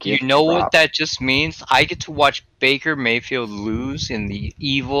gift to give. You know Rob. what that just means? I get to watch Baker Mayfield lose in the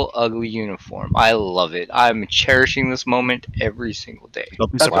evil, ugly uniform. I love it. I'm cherishing this moment every single day.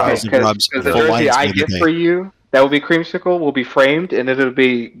 Don't be That's okay, surprised if Rob's because the full jersey Lions I fan get today. for you That will be creamsicle. Will be framed, and it'll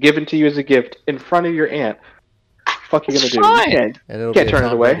be given to you as a gift in front of your aunt. Fuck, you gonna do? Fine. You can't. And it'll Can't be a turn it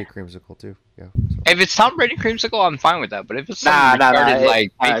Tom away. Brady creamsicle too. Yeah. So. If it's Tom Brady creamsicle, I'm fine with that. But if it's Nah, something retarded nah.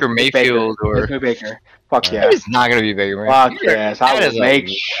 like Baker Mayfield Baker. or Baker. Fuck Alright. yeah. it's not gonna be Baker Fuck Mayfield. yes. I will make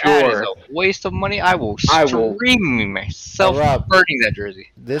That is sure. a waste of money. I will I will- stream myself Rob. burning that jersey.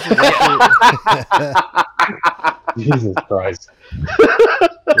 This is actually Jesus Christ.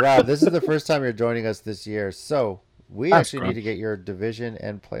 Rob. This is the first time you're joining us this year, so we That's actually great. need to get your division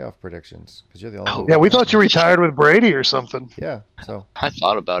and playoff predictions because you're the only. Oh, one. Yeah, we thought you retired with Brady or something. Yeah. So. I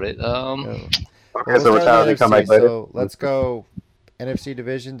thought about it. Yeah. Okay, so we're start with telling you come back NFC, later. So let's go NFC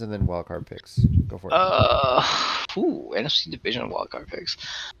divisions and then wildcard picks. Go for it. NFC division wildcard picks.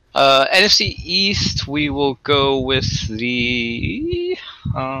 NFC East, we will go with the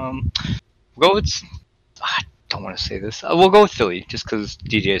go with. I don't want to say this. We'll go with Philly just because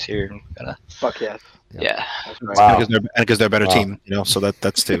DJ's here. And gonna, Fuck yes. yeah. That's right. Wow. Because they're a better Wow. team, so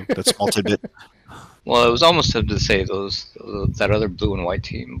that's too. That's a small tidbit. Well, it was almost tempted to say that other blue and white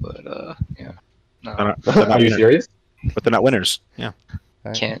team, but yeah. No, Are you serious? But they're not winners. Yeah. All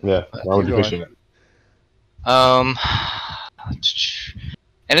right. can't. Yeah. Why would you Keep push it?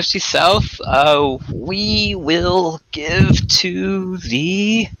 NFC South, we will give to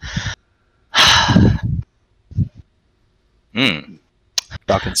the.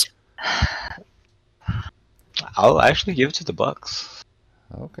 Falcons. I'll actually give it to the Bucks.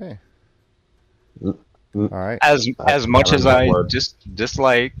 Okay. Mm, All right. As much never as that I word. just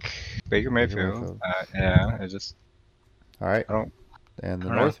dislike Baker Mayfield, Mayfield. yeah, I just All right. I don't- And the I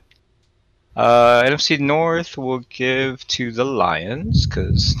don't know. North. NFC North will give to the Lions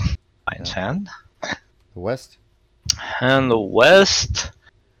because Lions Yeah. fan, The West. and the West.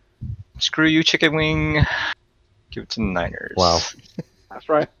 Screw you, chicken wing. Give it to the Niners. Wow. That's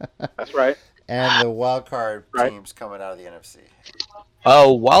right. That's right. And the wild card Right. teams coming out of the NFC.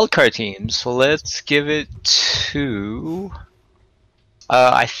 Wildcard teams. So let's give it to.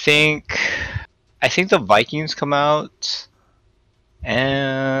 I think the Vikings come out,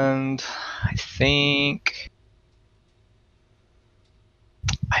 and I think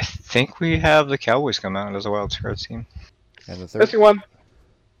we have the Cowboys come out as a wildcard team, And the Let's third. see one.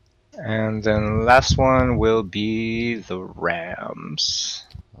 and then the last one will be the Rams.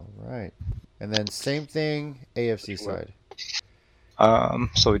 All right. And then same thing, AFC side.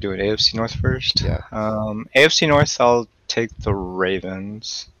 So we do it AFC North first. Yeah. AFC North, I'll take the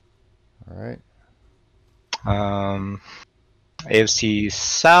Ravens. All right. AFC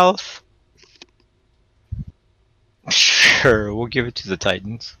South. Sure, we'll give it to the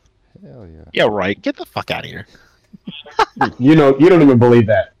Titans. Hell yeah. Yeah, right. Get the fuck out of here. You don't even believe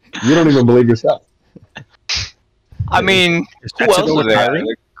that. You don't even believe yourself. I mean, Is who else Jacksonville are there?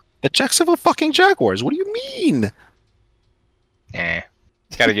 retiring? The Jacksonville fucking Jaguars. What do you mean?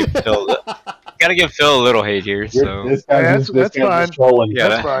 Gotta give Phil a little hate here. So This Yeah, guy's that's fine. just trolling. Yeah,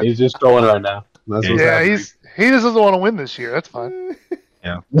 That's fine. He's just trolling right now. That's what's Yeah, happening. he just doesn't want to win this year. That's fine.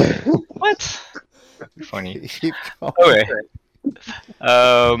 what? Funny. Keep going. Okay.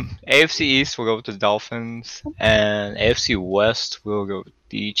 AFC East will go with the Dolphins, and AFC West will go with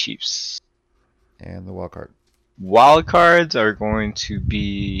the Chiefs. And the wild card. Wild cards are going to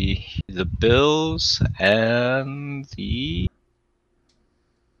be the Bills and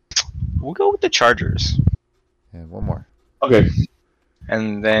we'll go with the Chargers. And one more. Okay.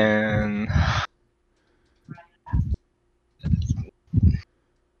 And then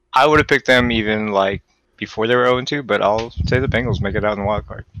I would have picked them even like before they were 0-2, but I'll say the Bengals make it out in the wild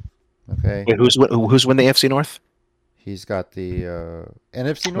card. Okay. Wait, who's win the AFC North? He's got the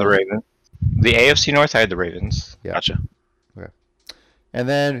NFC The North. Ravens. The AFC North, I had the Ravens. Yeah. Gotcha. And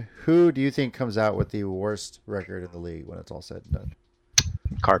then who do you think comes out with the worst record in the league when it's all said and done?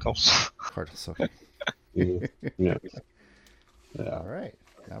 Cardinals. Cardinals. Okay. Yeah. All right.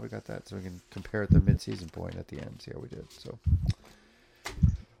 Now we got that, so we can compare at the mid-season point at the end, see how we did. So,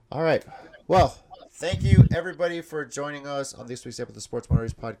 all right. Well, thank you everybody for joining us on this week's episode of the Sports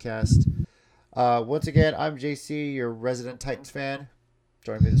Monitors podcast. Once again, I'm JC, your resident Titans fan.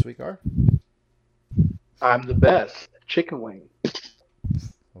 Joining me this week are I'm the best. Chicken wing.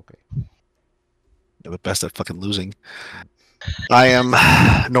 okay. You're the best at fucking losing. I am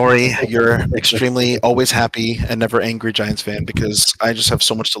Nori, your extremely always happy and never angry Giants fan because I just have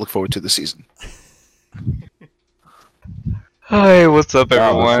so much to look forward to this season. Hi, what's up,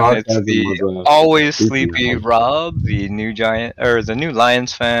 Wow, everyone? It's sarcasm the was, always creepy. sleepy Rob, the new the new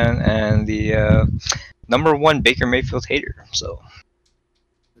Lions fan, and the #1 Baker Mayfield hater. So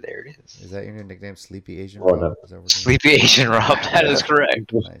There it is. Is that your new nickname, Sleepy Asian Oh, Rob? no. Is that what we're doing? Sleepy Asian Rob. That is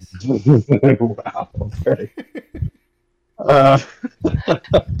correct. Nice. Wow. Okay.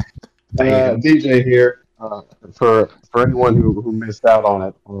 DJ here. For anyone who missed out on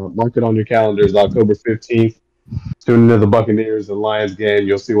it, mark it on your calendars. October 15th. Tune into the Buccaneers and Lions game.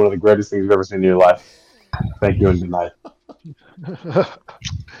 You'll see one of the greatest things you've ever seen in your life. Thank you and good night.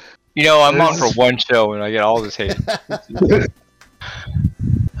 You know, I'm on for one show and I get all this hate.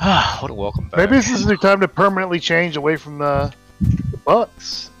 What a welcome back. Maybe this is their time to permanently change away from the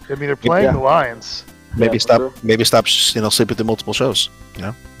Bucks. I mean, they're playing the Lions. Maybe stop sleeping through multiple shows. You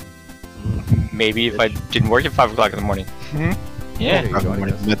know. Maybe if I didn't work at 5 o'clock in the morning. Mhm. Yeah. There you go, I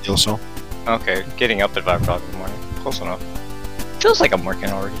guess. Mid also. Okay, getting up at 5 o'clock in the morning. Close enough. Feels like I'm working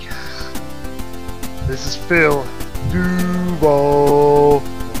already. This is Phil Duval.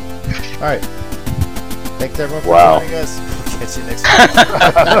 All right. Thanks everyone for Wow. joining us. We'll catch you next time.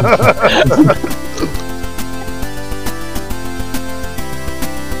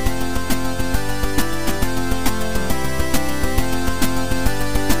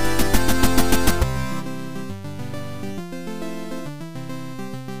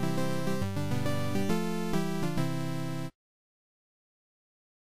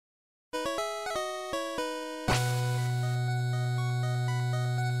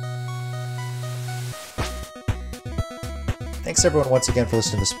 Thanks everyone once again for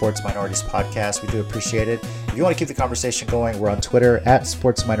listening to the Sports Minorities Podcast. We do appreciate it. If you want to keep the conversation going, we're on Twitter at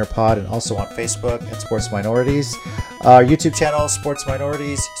Sports Minor Pod and also on Facebook at Sports Minorities. Our YouTube channel, Sports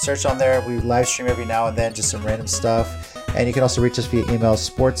Minorities, search on there. We live stream every now and then, just some random stuff. And you can also reach us via email,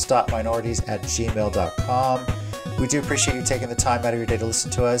 sports.minorities@gmail.com. We do appreciate you taking the time out of your day to listen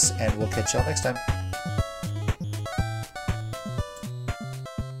to us, and we'll catch y'all next time.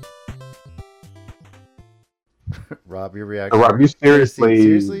 Rob, your reaction. Rob, you seriously?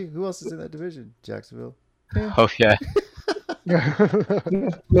 Seriously? Who else is in that division? Jacksonville. Oh, yeah.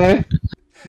 Man,